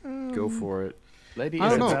 go for it. I Lady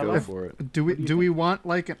don't know. Let's Isabella, go If- for it. Do we do you do we think? want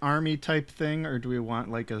like an army type thing, or do we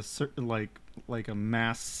want like a certain like a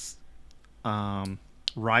mass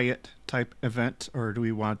riot type event, or do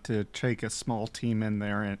we want to take a small team in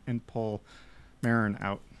there and pull Marin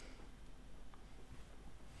out?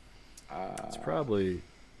 It's probably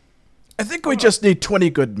I think we just need 20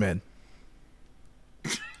 good men.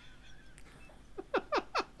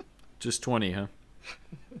 just 20, huh?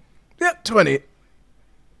 Yep, 20.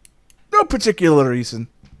 No particular reason.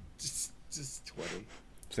 just 20.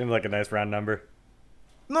 Seems like a nice round number.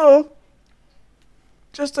 No.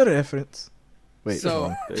 Just a reference. Wait, So-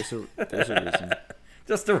 hold on. There's a reason.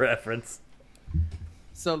 Just a reference.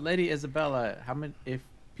 So, Lady Isabella, how many? If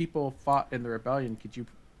people fought in the rebellion, could you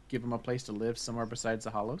give them a place to live somewhere besides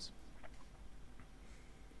the hollows?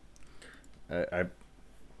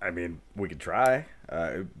 I mean, we could try.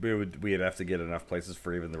 We'd have to get enough places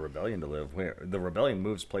for even the rebellion to live. The rebellion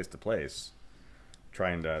moves place to place,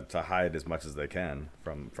 trying to hide as much as they can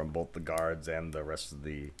from both the guards and the rest of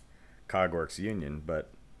the Cogworks Union. But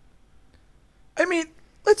I mean,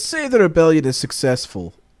 let's say the rebellion is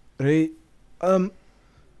successful, right?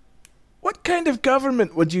 What kind of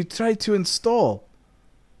government would you try to install?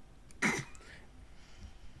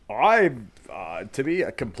 to be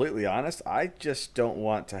completely honest, I just don't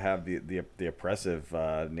want to have the oppressive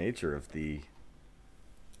nature of the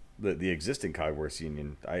existing Cogworks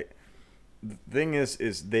Union. The thing is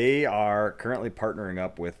they are currently partnering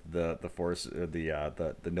up with the force,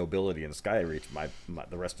 the nobility in Skyreach,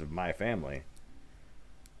 the rest of my family,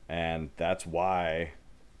 and that's why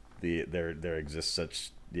there exists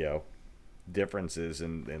such differences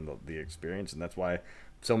in the experience, and that's why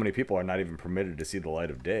so many people are not even permitted to see the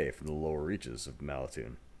light of day from the lower reaches of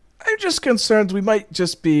Malatoon. I'm just concerned we might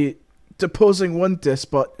just be deposing one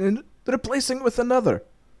despot and replacing with another.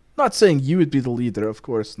 Not saying you would be the leader, of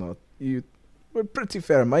course not. You were pretty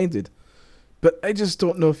fair-minded. But I just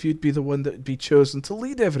don't know if you'd be the one that would be chosen to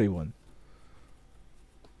lead everyone.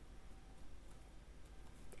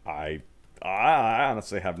 I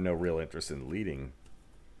honestly have no real interest in leading.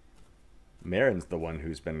 Marin's the one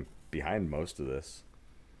who's been behind most of this.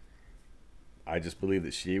 I just believe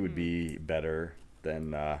that she would be better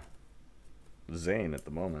than Zane at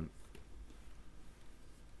the moment.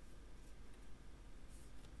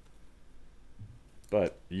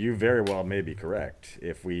 But you very well may be correct.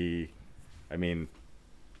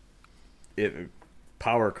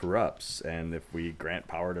 Power corrupts, and if we grant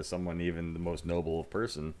power to someone, even the most noble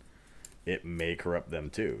person, it may corrupt them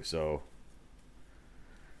too. So,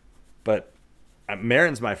 but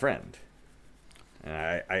Marin's my friend, and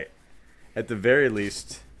I, at the very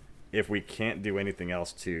least, if we can't do anything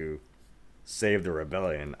else to save the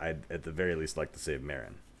rebellion, I'd at the very least like to save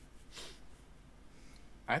Marin.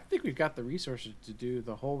 I think we've got the resources to do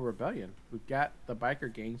the whole rebellion. We've got the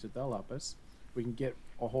biker gangs that they'll help us. We can get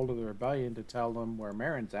a hold of the rebellion to tell them where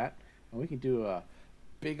Marin's at, and we can do a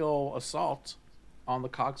big ol' assault on the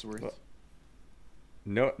Cogsworth.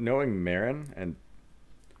 Knowing Marin, and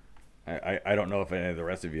I don't know if any of the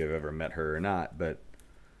rest of you have ever met her or not, but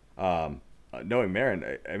knowing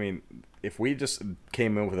Marin, I mean, if we just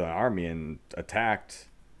came in with an army and attacked,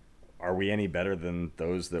 are we any better than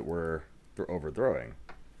those that we're overthrowing?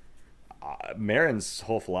 Marin's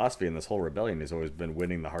whole philosophy in this whole rebellion has always been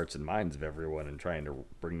winning the hearts and minds of everyone and trying to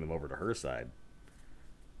bring them over to her side.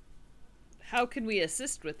 How can we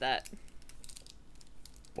assist with that?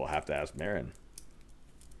 We'll have to ask Marin.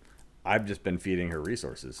 I've just been feeding her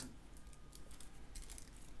resources.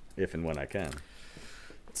 If and when I can.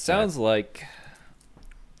 Sounds like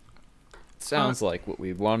what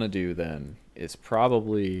we want to do then is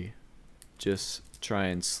probably just try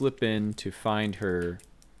and slip in to find her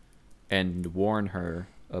and warn her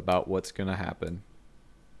about what's going to happen.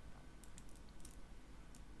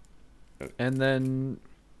 And then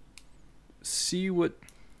see what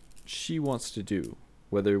she wants to do.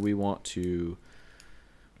 Whether we want to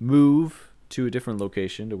move to a different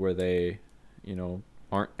location to where they,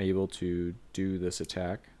 aren't able to do this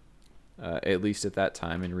attack, at least at that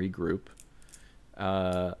time, and regroup.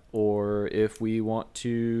 Or if we want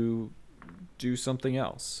to do something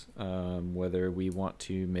else, whether we want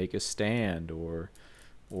to make a stand or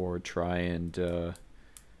try and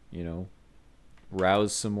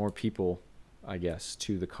rouse some more people, I guess,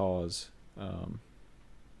 to the cause.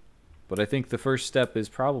 But I think the first step is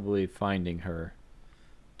probably finding her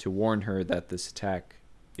to warn her that this attack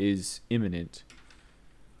is imminent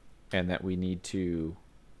and that we need to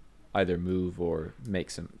either move or take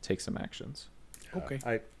some actions.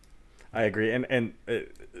 Okay. I agree, and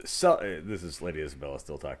this is Lady Isabella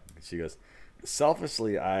still talking. She goes,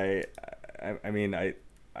 selfishly, I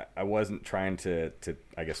wasn't trying to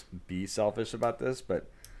I guess be selfish about this, but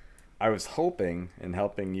I was hoping and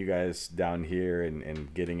helping you guys down here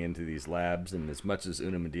and getting into these labs, and as much as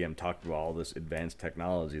Unum and DM talked about all this advanced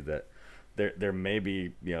technology, that there may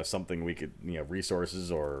be something we could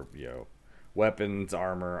resources or weapons,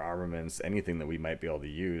 armaments, anything that we might be able to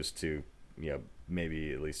use to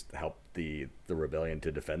maybe at least help the rebellion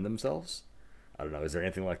to defend themselves. I don't know. Is there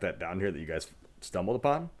anything like that down here that you guys stumbled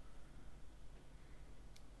upon?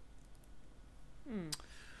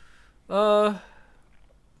 I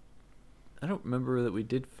don't remember that we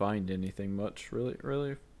did find anything much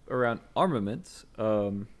really around armaments.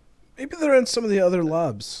 Maybe they're in some of the other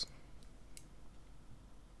labs.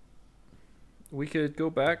 We could go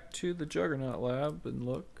back to the Juggernaut lab and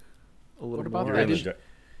look a little What about more.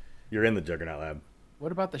 You're in the Juggernaut lab.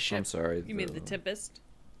 What about the I'm ship? sorry. You mean the Tempest?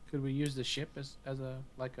 Could we use the ship as a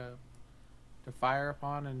to fire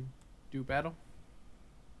upon and do battle?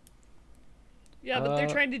 Yeah, but they're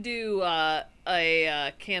trying to do a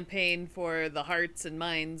campaign for the hearts and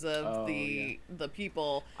minds of the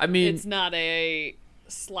people. I mean, it's not a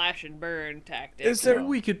slash and burn tactic. Is there-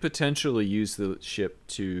 we could potentially use the ship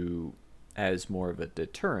as more of a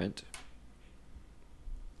deterrent.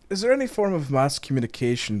 Is there any form of mass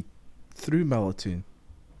communication through Melatoon?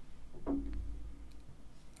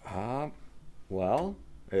 Well,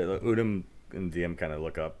 Unum and DM kind of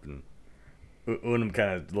look up, and Unum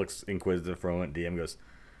kind of looks inquisitive for a moment. DM goes,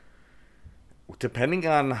 depending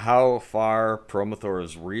on how far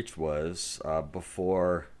Promothor's reach was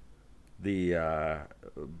before he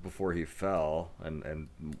fell and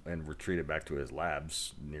retreated back to his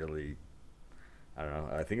labs, nearly, I don't know,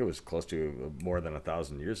 I think it was close to more than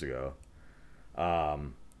 1,000 years ago.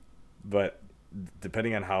 But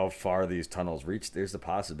depending on how far these tunnels reach, there's the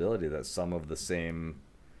possibility that some of the same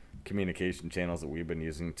communication channels that we've been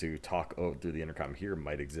using to talk through the intercom here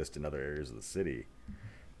might exist in other areas of the city.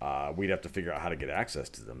 We'd have to figure out how to get access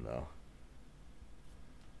to them, though.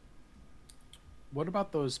 What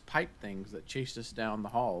about those pipe things that chased us down the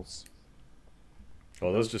halls?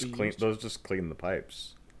 Well, those Those just be clean. used? Those just clean the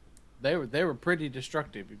pipes. They were pretty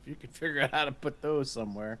destructive. If you could figure out how to put those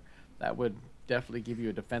somewhere, that would definitely give you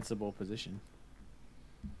a defensible position.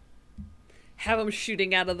 Have them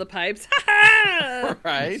shooting out of the pipes. Ha ha!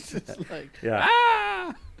 Right? It's like, Yeah.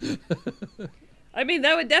 ah! I mean,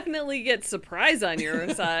 that would definitely get surprise on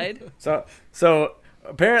your side. So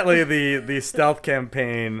apparently the stealth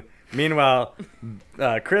campaign. Meanwhile,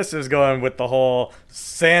 Chris is going with the whole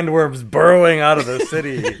sandworms burrowing out of the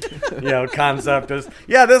city, concept. Is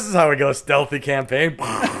this is how we go stealthy campaign.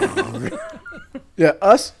 Yeah,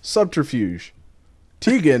 us subterfuge.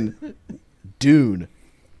 Tegan, Dune.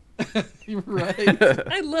 You're right.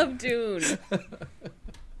 I love Dune.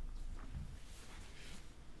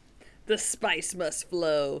 The spice must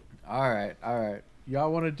flow. All right.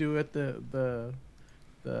 Y'all want to do it the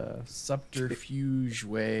subterfuge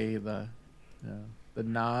way, the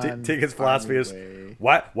non. Tegan's philosophy is way.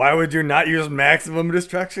 why would you not use maximum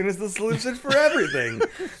destruction as the solution for everything?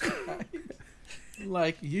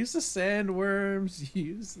 Like, use the sandworms,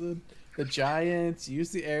 use the giants,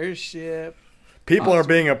 use the airship. People are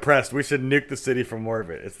being oppressed. We should nuke the city from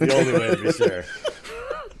orbit. It's the only way to be sure.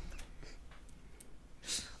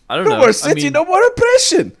 I don't No know. more city, no more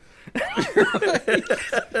oppression.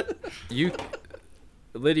 You,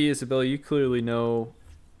 Lydia, Isabella, you clearly know,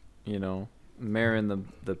 Marin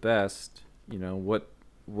the best.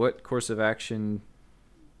 What course of action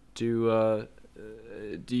do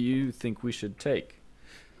you think we should take?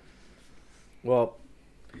 Well,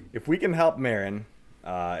 if we can help Marin,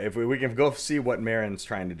 if we can go see what Marin's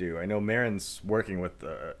trying to do. I know Marin's working with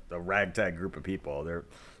a ragtag group of people. They're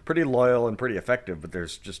pretty loyal and pretty effective, but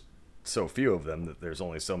there's just so few of them that there's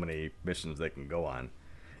only so many missions they can go on.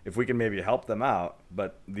 If we can maybe help them out,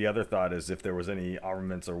 but the other thought is if there was any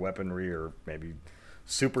armaments or weaponry or maybe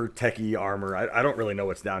super techie armor. I don't really know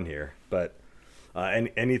what's down here, but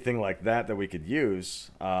anything like that we could use.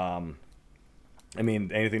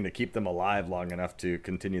 Anything to keep them alive long enough to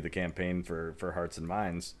continue the campaign for Hearts and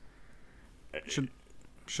Minds.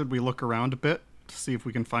 Should we look around a bit to see if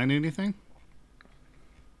we can find anything?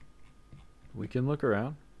 We can look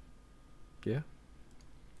around. Yeah.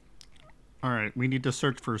 All right, we need to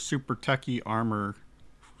search for super techie armor,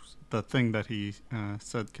 the thing that he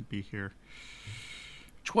said could be here.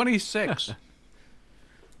 26.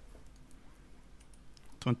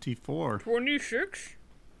 24. 26?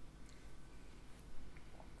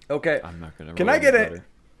 Okay. I'm not gonna. Can roll I get any it?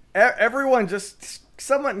 better. Everyone, just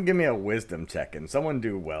someone give me a wisdom check and someone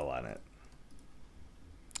do well on it.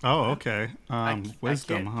 Oh, okay. I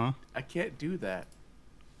Wisdom, can't- huh? I can't do that.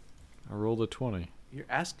 I rolled a 20. You're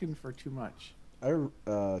asking for too much.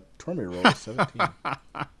 Tormir rolled a 17.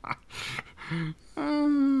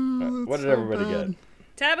 What did everybody get?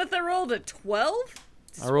 Tabitha rolled a 12?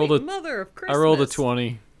 I rolled Sweet a- mother of Christmas. I rolled a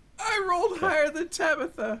 20 I rolled higher than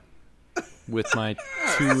Tabitha. with my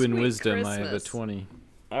 2 in Sweet wisdom. I have a Christmas. 20.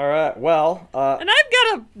 All right. Well, And I've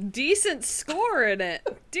got a decent score in it.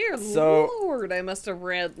 Dear So- Lord, I must have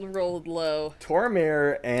rolled low.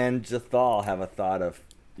 Tormir and Jathal have a thought of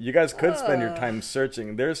you guys could spend your time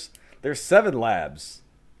searching. There's 7 labs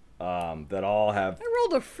that all have I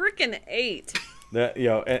rolled a freaking 8. that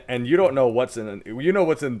and you don't know what's in. You know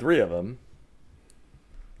what's in 3 of them.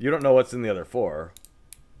 You don't know what's in the other 4.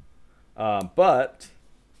 But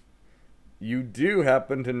you do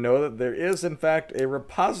happen to know that there is, in fact, a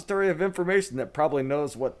repository of information that probably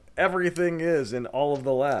knows what everything is in all of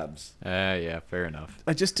the labs. Yeah, fair enough.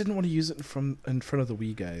 I just didn't want to use it in front of the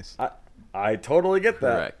wee guys. I totally get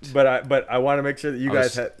that, Correct. but I want to make sure that you I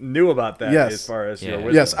guys was- knew about that Yes. as far as your Yeah.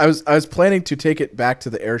 wisdom. Yes, I was planning to take it back to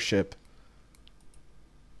the airship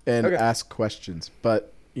and Okay. ask questions,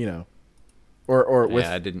 but or with.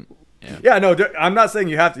 Yeah, I didn't. Yeah. Yeah, no, I'm not saying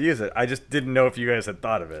you have to use it. I just didn't know if you guys had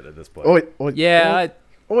thought of it at this point. Yeah,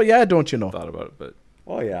 yeah, don't you know? I thought about it, but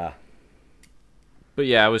Oh yeah.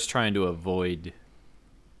 yeah, I was trying to avoid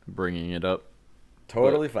bringing it up.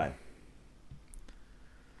 Totally fine.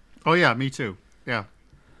 Oh, yeah, me too. Yeah.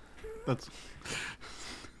 That's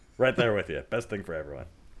Right there with you. Best thing for everyone.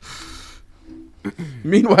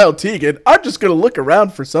 Meanwhile, Tegan, I'm just gonna look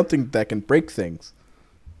around for something that can break things.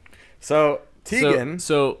 So Tegan,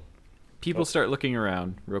 So people start looking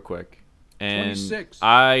around real quick, and 26.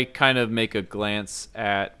 I kind of make a glance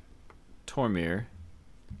at Tormir,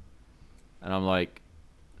 and I'm like,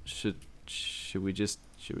 should we just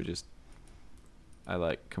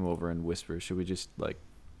I come over and whisper, should we just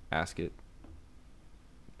ask it?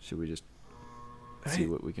 Should we just see Right.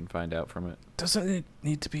 what we can find out from it. Doesn't it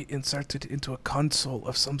need to be inserted into a console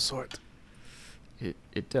of some sort?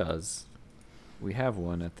 It does. We have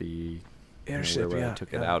one at the Airship, where yeah. I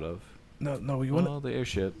took it yeah. out of. No, we want. Oh, the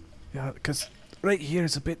airship. Yeah, because right here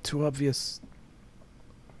is a bit too obvious.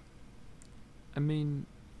 I mean,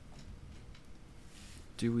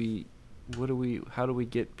 how do we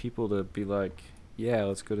get people to be like, yeah,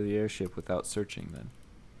 let's go to the airship without searching then?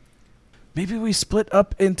 Maybe we split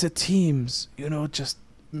up into teams. Just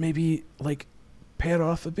maybe like pair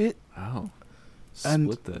off a bit. Oh.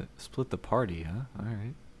 And- Split the party, huh? All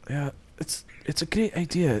right. Yeah, it's a great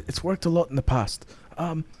idea. It's worked a lot in the past.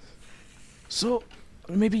 So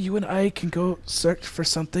maybe you and I can go search for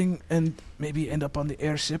something and maybe end up on the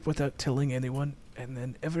airship without telling anyone, and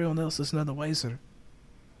then everyone else is none the wiser.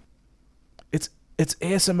 It's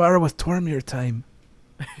ASMR with Tormir time.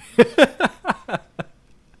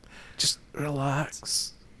 Just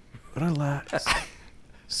relax.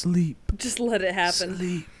 Sleep. Just let it happen.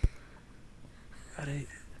 Sleep. Alright.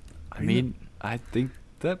 I mean, I think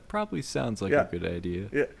that probably sounds like Yeah. a good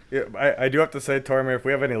idea. Yeah. I do have to say, Tormir, if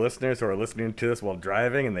we have any listeners who are listening to this while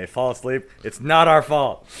driving and they fall asleep, it's not our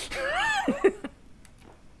fault.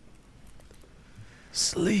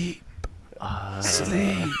 Sleep.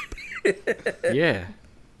 Sleep. Yeah.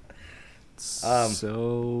 Um,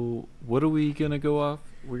 So, what are we gonna go off?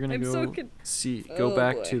 We're gonna I'm go so go Oh,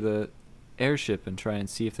 back boy. to the airship and try and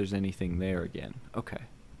see if there's anything there again. Okay.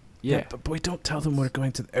 Yeah, Yeah. but boy, don't tell them we're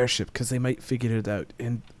going to the airship because they might figure it out.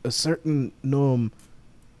 And a certain gnome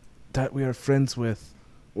that we are friends with,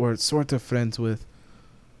 or sort of friends with,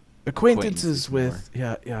 acquaintances Acquaintances with.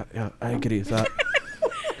 Yeah, I agree with that.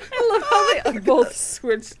 I love how they both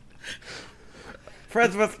switched.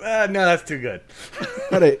 Friends with... no, that's too good.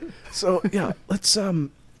 All right, so yeah, let's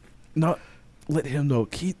not let him know.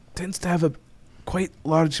 He tends to have a quite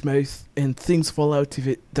large mouth, and things fall out of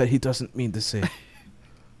it that he doesn't mean to say.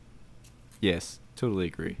 Yes, totally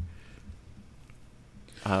agree.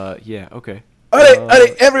 Yeah, okay. All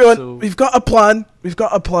right, everyone, so- we've got a plan.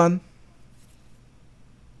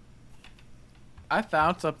 I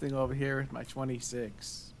found something over here with my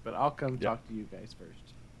 26, but I'll come talk to you guys first.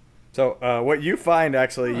 So what you find,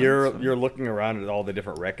 actually, Oh, you're that's fine. you're looking around at all the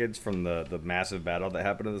different wreckage from the massive battle that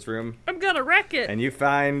happened in this room. I'm gonna wreck it. And you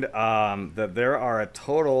find that there are a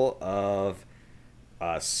total of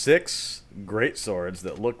 6 great swords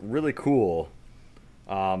that look really cool.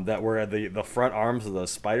 That were the front arms of the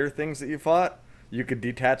spider things that you fought. You could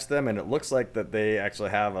detach them, and it looks like that they actually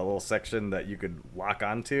have a little section that you could lock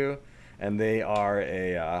onto, and they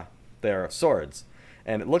are they're swords.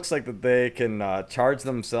 And it looks like that they can charge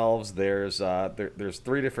themselves. There's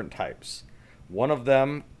 3 different types. One of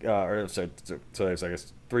them, so there's I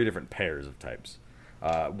guess 3 different pairs of types.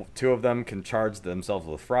 2 of them can charge themselves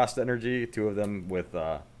with frost energy. 2 of them with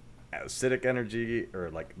acidic energy, or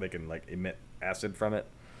like they can like emit acid from it,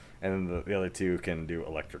 and then the other 2 can do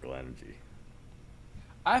electrical energy.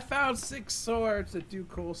 I found 6 swords that do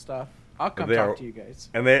cool stuff. I'll come They talk are- to you guys.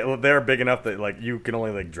 And they're big enough that like you can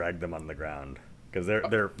only like drag them on the ground because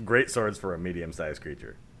they're great swords for a medium-sized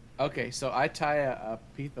creature. Okay, so I tie a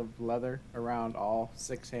piece of leather around all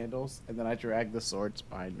 6 handles, and then I drag the swords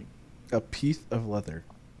behind me. A piece of leather.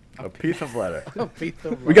 A piece of leather. A piece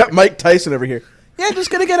of leather. We got Mike Tyson over here. Yeah,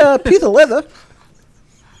 just gonna get a piece of leather.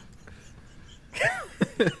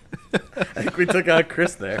 I think we took out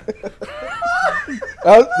Chris there.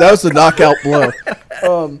 That was the knockout blow.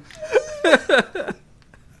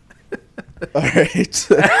 All right.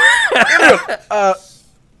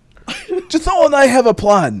 Jathal and I have a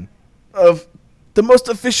plan of the most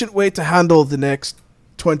efficient way to handle the next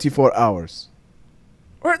 24 hours.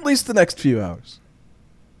 Or at least the next few hours.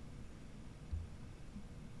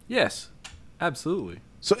 Yes, absolutely.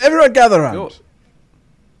 So everyone gather around. Go.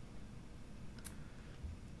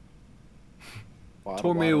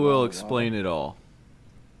 Tormir will explain it all.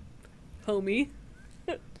 Homie.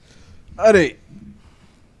 All right.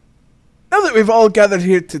 Now that we've all gathered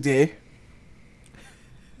here today,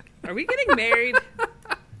 Are we getting married?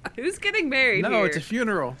 Who's getting married No, here? it's a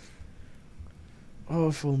funeral. oh,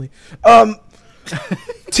 if only.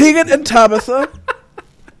 Tegan and Tabitha,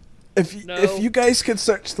 if No. you guys can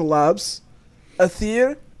search the labs,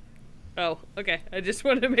 Athir, Oh, okay. I just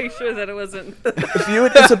wanted to make sure that it wasn't. if you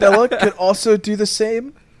and Isabella could also do the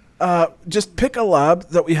same, just pick a lab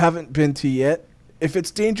that we haven't been to yet. If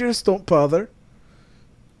it's dangerous, don't bother.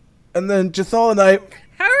 And then Jathal and I,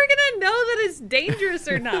 How are we gonna know that it's dangerous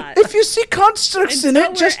or not? if you see constructs in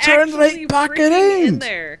Until it, just we're turn actually right back freaking in around.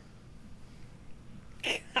 there.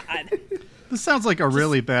 God. This sounds like a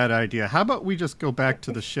really bad idea. How about we just go back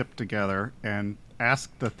to the ship together, and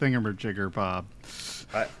ask the thingamajigger, Bob.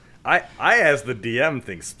 I as the DM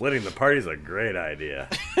think splitting the party's a great idea.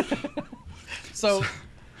 So,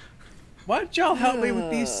 why don't y'all help me with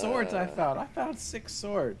these swords I found? I found 6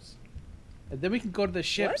 swords. And then we can go to the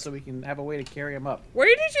ship so we can have a way to carry them up. Where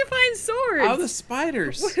did you find swords? Out of the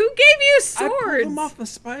spiders. Who gave you I swords? pulled them off the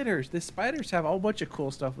spiders. The spiders have a whole bunch of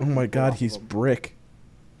cool stuff. we Oh can my pull god, off he's of them. brick.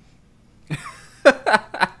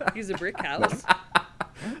 He's a brick house.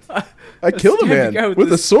 I killed a stabbed man guy with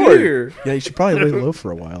the a sword. spear. Yeah, you should probably lay low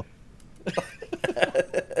for a while.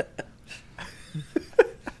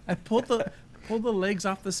 I pulled the legs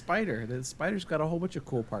off the spider. The spider's got a whole bunch of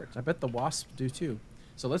cool parts. I bet the wasps do too.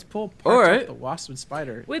 So let's pull parts Alright. off the wasp and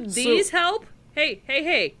spider. Would these help?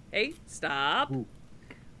 Hey, stop. Ooh.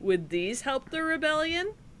 Would these help the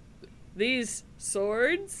rebellion? These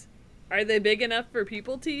swords? Are they big enough for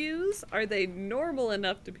people to use? Are they normal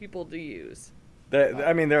enough to people to use?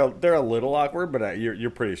 I mean, they're a little awkward, but you're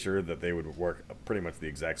pretty sure that they would work pretty much the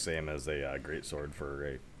exact same as a great sword for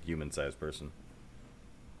a human-sized person.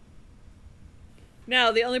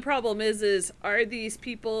 Now, the only problem is are these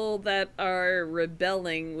people that are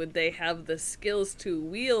rebelling, would they have the skills to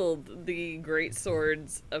wield the great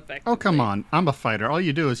swords effectively? Oh, come on. I'm a fighter. All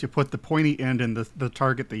you do is you put the pointy end in the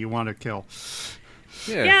target that you want to kill.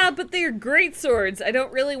 Yeah, but they're great swords. I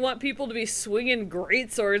don't really want people to be swinging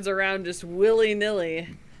great swords around just willy-nilly.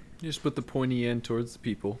 You just put the pointy end towards the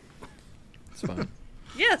people. It's fine.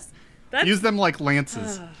 Yes, that's... Use them like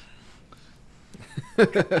lances.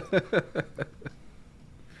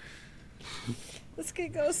 This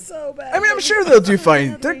could go so bad. I mean, I'm sure they'll do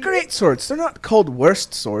fine. They're great swords. They're not called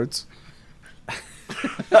worst swords.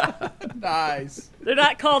 Nice. They're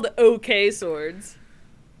not called okay swords.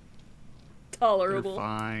 They're Tolerable.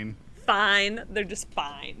 fine. Fine. They're just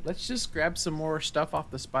fine. Let's just grab some more stuff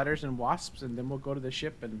off the spiders and wasps, and then we'll go to the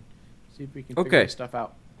ship and see if we can figure Okay. this stuff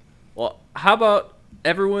out. Well, how about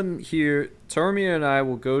everyone here, Tormir and I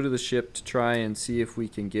will go to the ship to try and see if we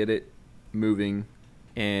can get it moving,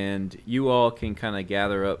 and you all can kind of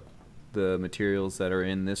gather up the materials that are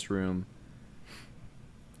in this room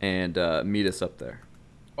and meet us up there.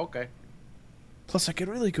 Okay. Plus, I could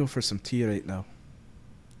really go for some tea right now.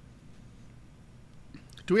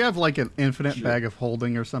 Do we have like an infinite Sure. bag of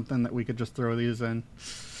holding or something that we could just throw these in?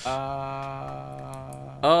 Actually,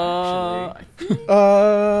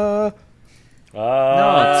 No,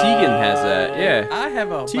 Tegan has that. Yeah. I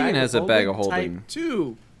have a Tegan bag has of a bag of type holding.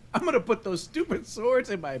 2. I'm gonna put those stupid swords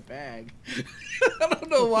in my bag. I don't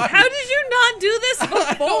know why. How did you not do this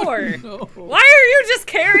before? No. Why are you just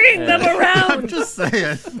carrying them I'm around? just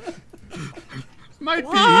saying. Might be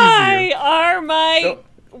Why easier. are my... So-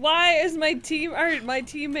 Why is my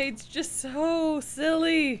teammates just so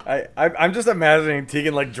silly? I'm just imagining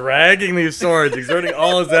Tegan like dragging these swords, exerting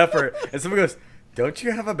all his effort, and someone goes, "Don't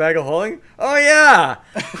you have a bag of holding?" Oh yeah.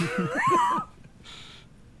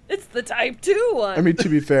 It's the type 2 one. I mean, to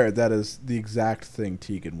be fair, that is the exact thing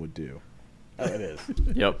Tegan would do. Oh, it is.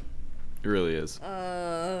 Yep. It really is.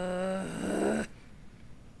 Uh,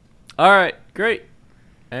 All right, great.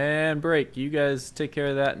 And break. You guys take care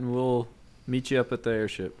of that, and we'll meet you up at the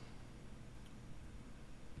airship.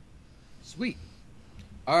 Sweet.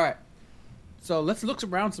 All right. So let's look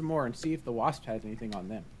around some more and see if the wasp has anything on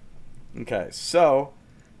them. Okay, so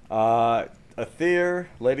Aether,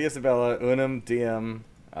 Lady Isabella, Unum, DM,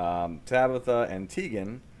 Tabitha, and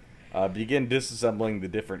Tegan begin disassembling the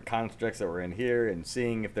different constructs that were in here and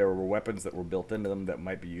seeing if there were weapons that were built into them that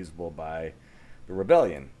might be usable by the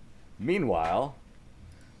rebellion. Meanwhile,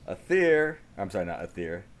 Tormir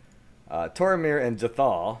and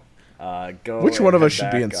Jathal go. Which and one of head us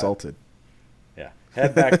should be back, insulted? Yeah,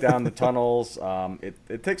 head back down the tunnels.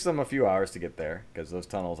 It takes them a few hours to get there because those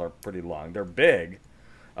tunnels are pretty long. They're big.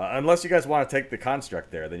 Unless you guys want to take the construct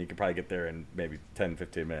there, then you can probably get there in maybe 10,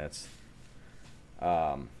 15 minutes.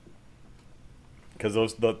 Because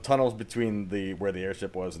the tunnels between where the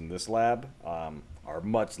airship was and this lab are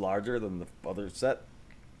much larger than the other set.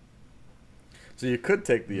 So you could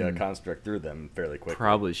take the construct through them fairly quickly.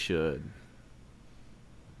 Probably should.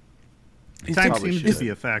 You Time think- probably seems to should. be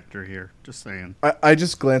a factor here. Just saying. I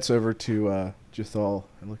just glance over to Jathal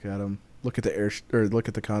and look at him. Look at the look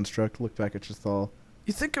at the construct. Look back at Jathal.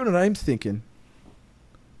 You thinking what I'm thinking?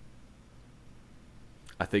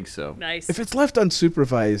 I think so. nice. If it's left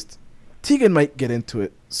unsupervised, Tegan might get into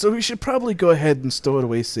it. So we should probably go ahead and stow it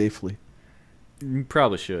away safely. You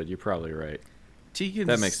probably should. You're probably right. Tegan's,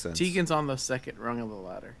 That makes sense. Tegan's on the second rung of the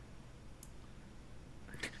ladder.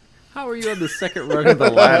 How are you on the second rung of the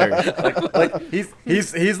ladder? like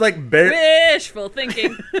he's like bare. Wishful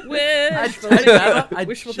thinking. Wishful I thinking.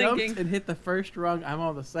 Wishful jumped thinking. and hit the first rung. I'm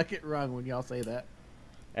on the second rung when y'all say that.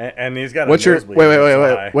 And he's got. What's a your nosebleed wait? in Wait, his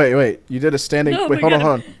wait, eye. wait, wait, wait. You did a standing. No, wait, we hold on, gotta-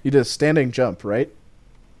 hold on. You did a standing jump, right?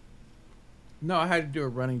 No, I had to do a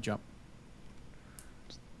running jump.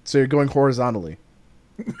 So you're going horizontally.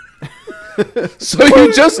 So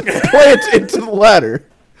you just plant into the ladder.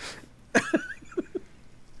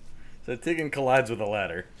 So Tegan collides with a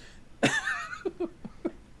ladder.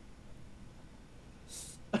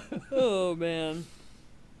 Oh man.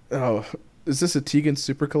 Oh, is this a Tegan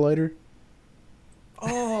super collider?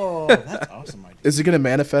 Oh, that's awesome idea. Is it going to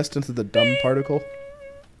manifest into the dumb particle?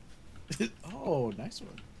 Oh, nice one.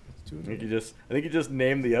 That's two I in think a you just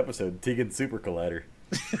named the episode Tegan Super Collider.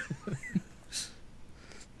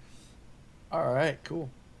 All right, cool.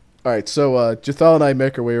 All right, so Jethal and I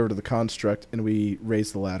make our way over to the construct, and we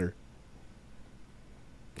raise the ladder.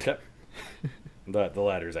 Okay. The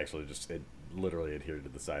ladder is actually just literally adhered to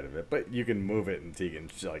the side of it, but you can move it and Tegan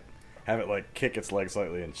like have it like kick its leg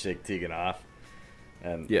slightly and shake Tegan off,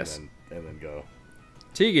 and Yes. and then go.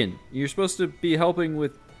 Tegan, you're supposed to be helping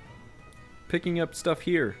with picking up stuff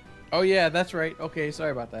here. Oh yeah, that's right. Okay,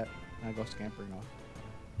 sorry about that. I go scampering off.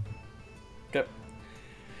 Okay.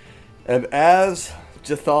 And as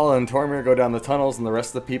Jethal and Tormir go down the tunnels and the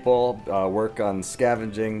rest of the people work on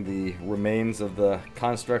scavenging the remains of the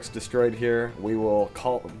constructs destroyed here, we will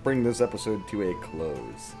bring this episode to a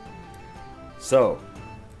close. So,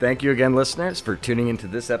 thank you again, listeners, for tuning into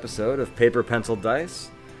this episode of Paper Pencil Dice.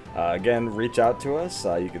 Again, reach out to us.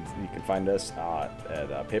 You can find us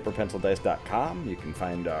at paperpencildice.com. You can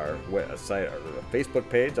find our site, our Facebook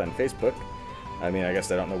page on Facebook. I mean, I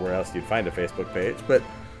guess I don't know where else you'd find a Facebook page, but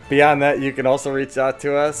beyond that, you can also reach out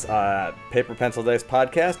to us at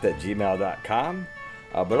paperpencildicepodcast@gmail.com.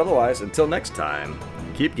 But otherwise, until next time,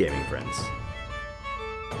 keep gaming, friends.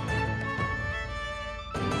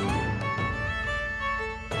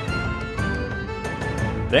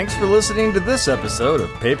 Thanks for listening to this episode of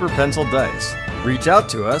Paper Pencil Dice. Reach out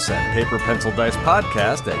to us at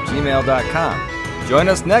paperpencildicepodcast@gmail.com. Join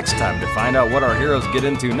us next time to find out what our heroes get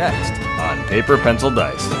into next on Paper Pencil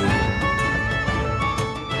Dice.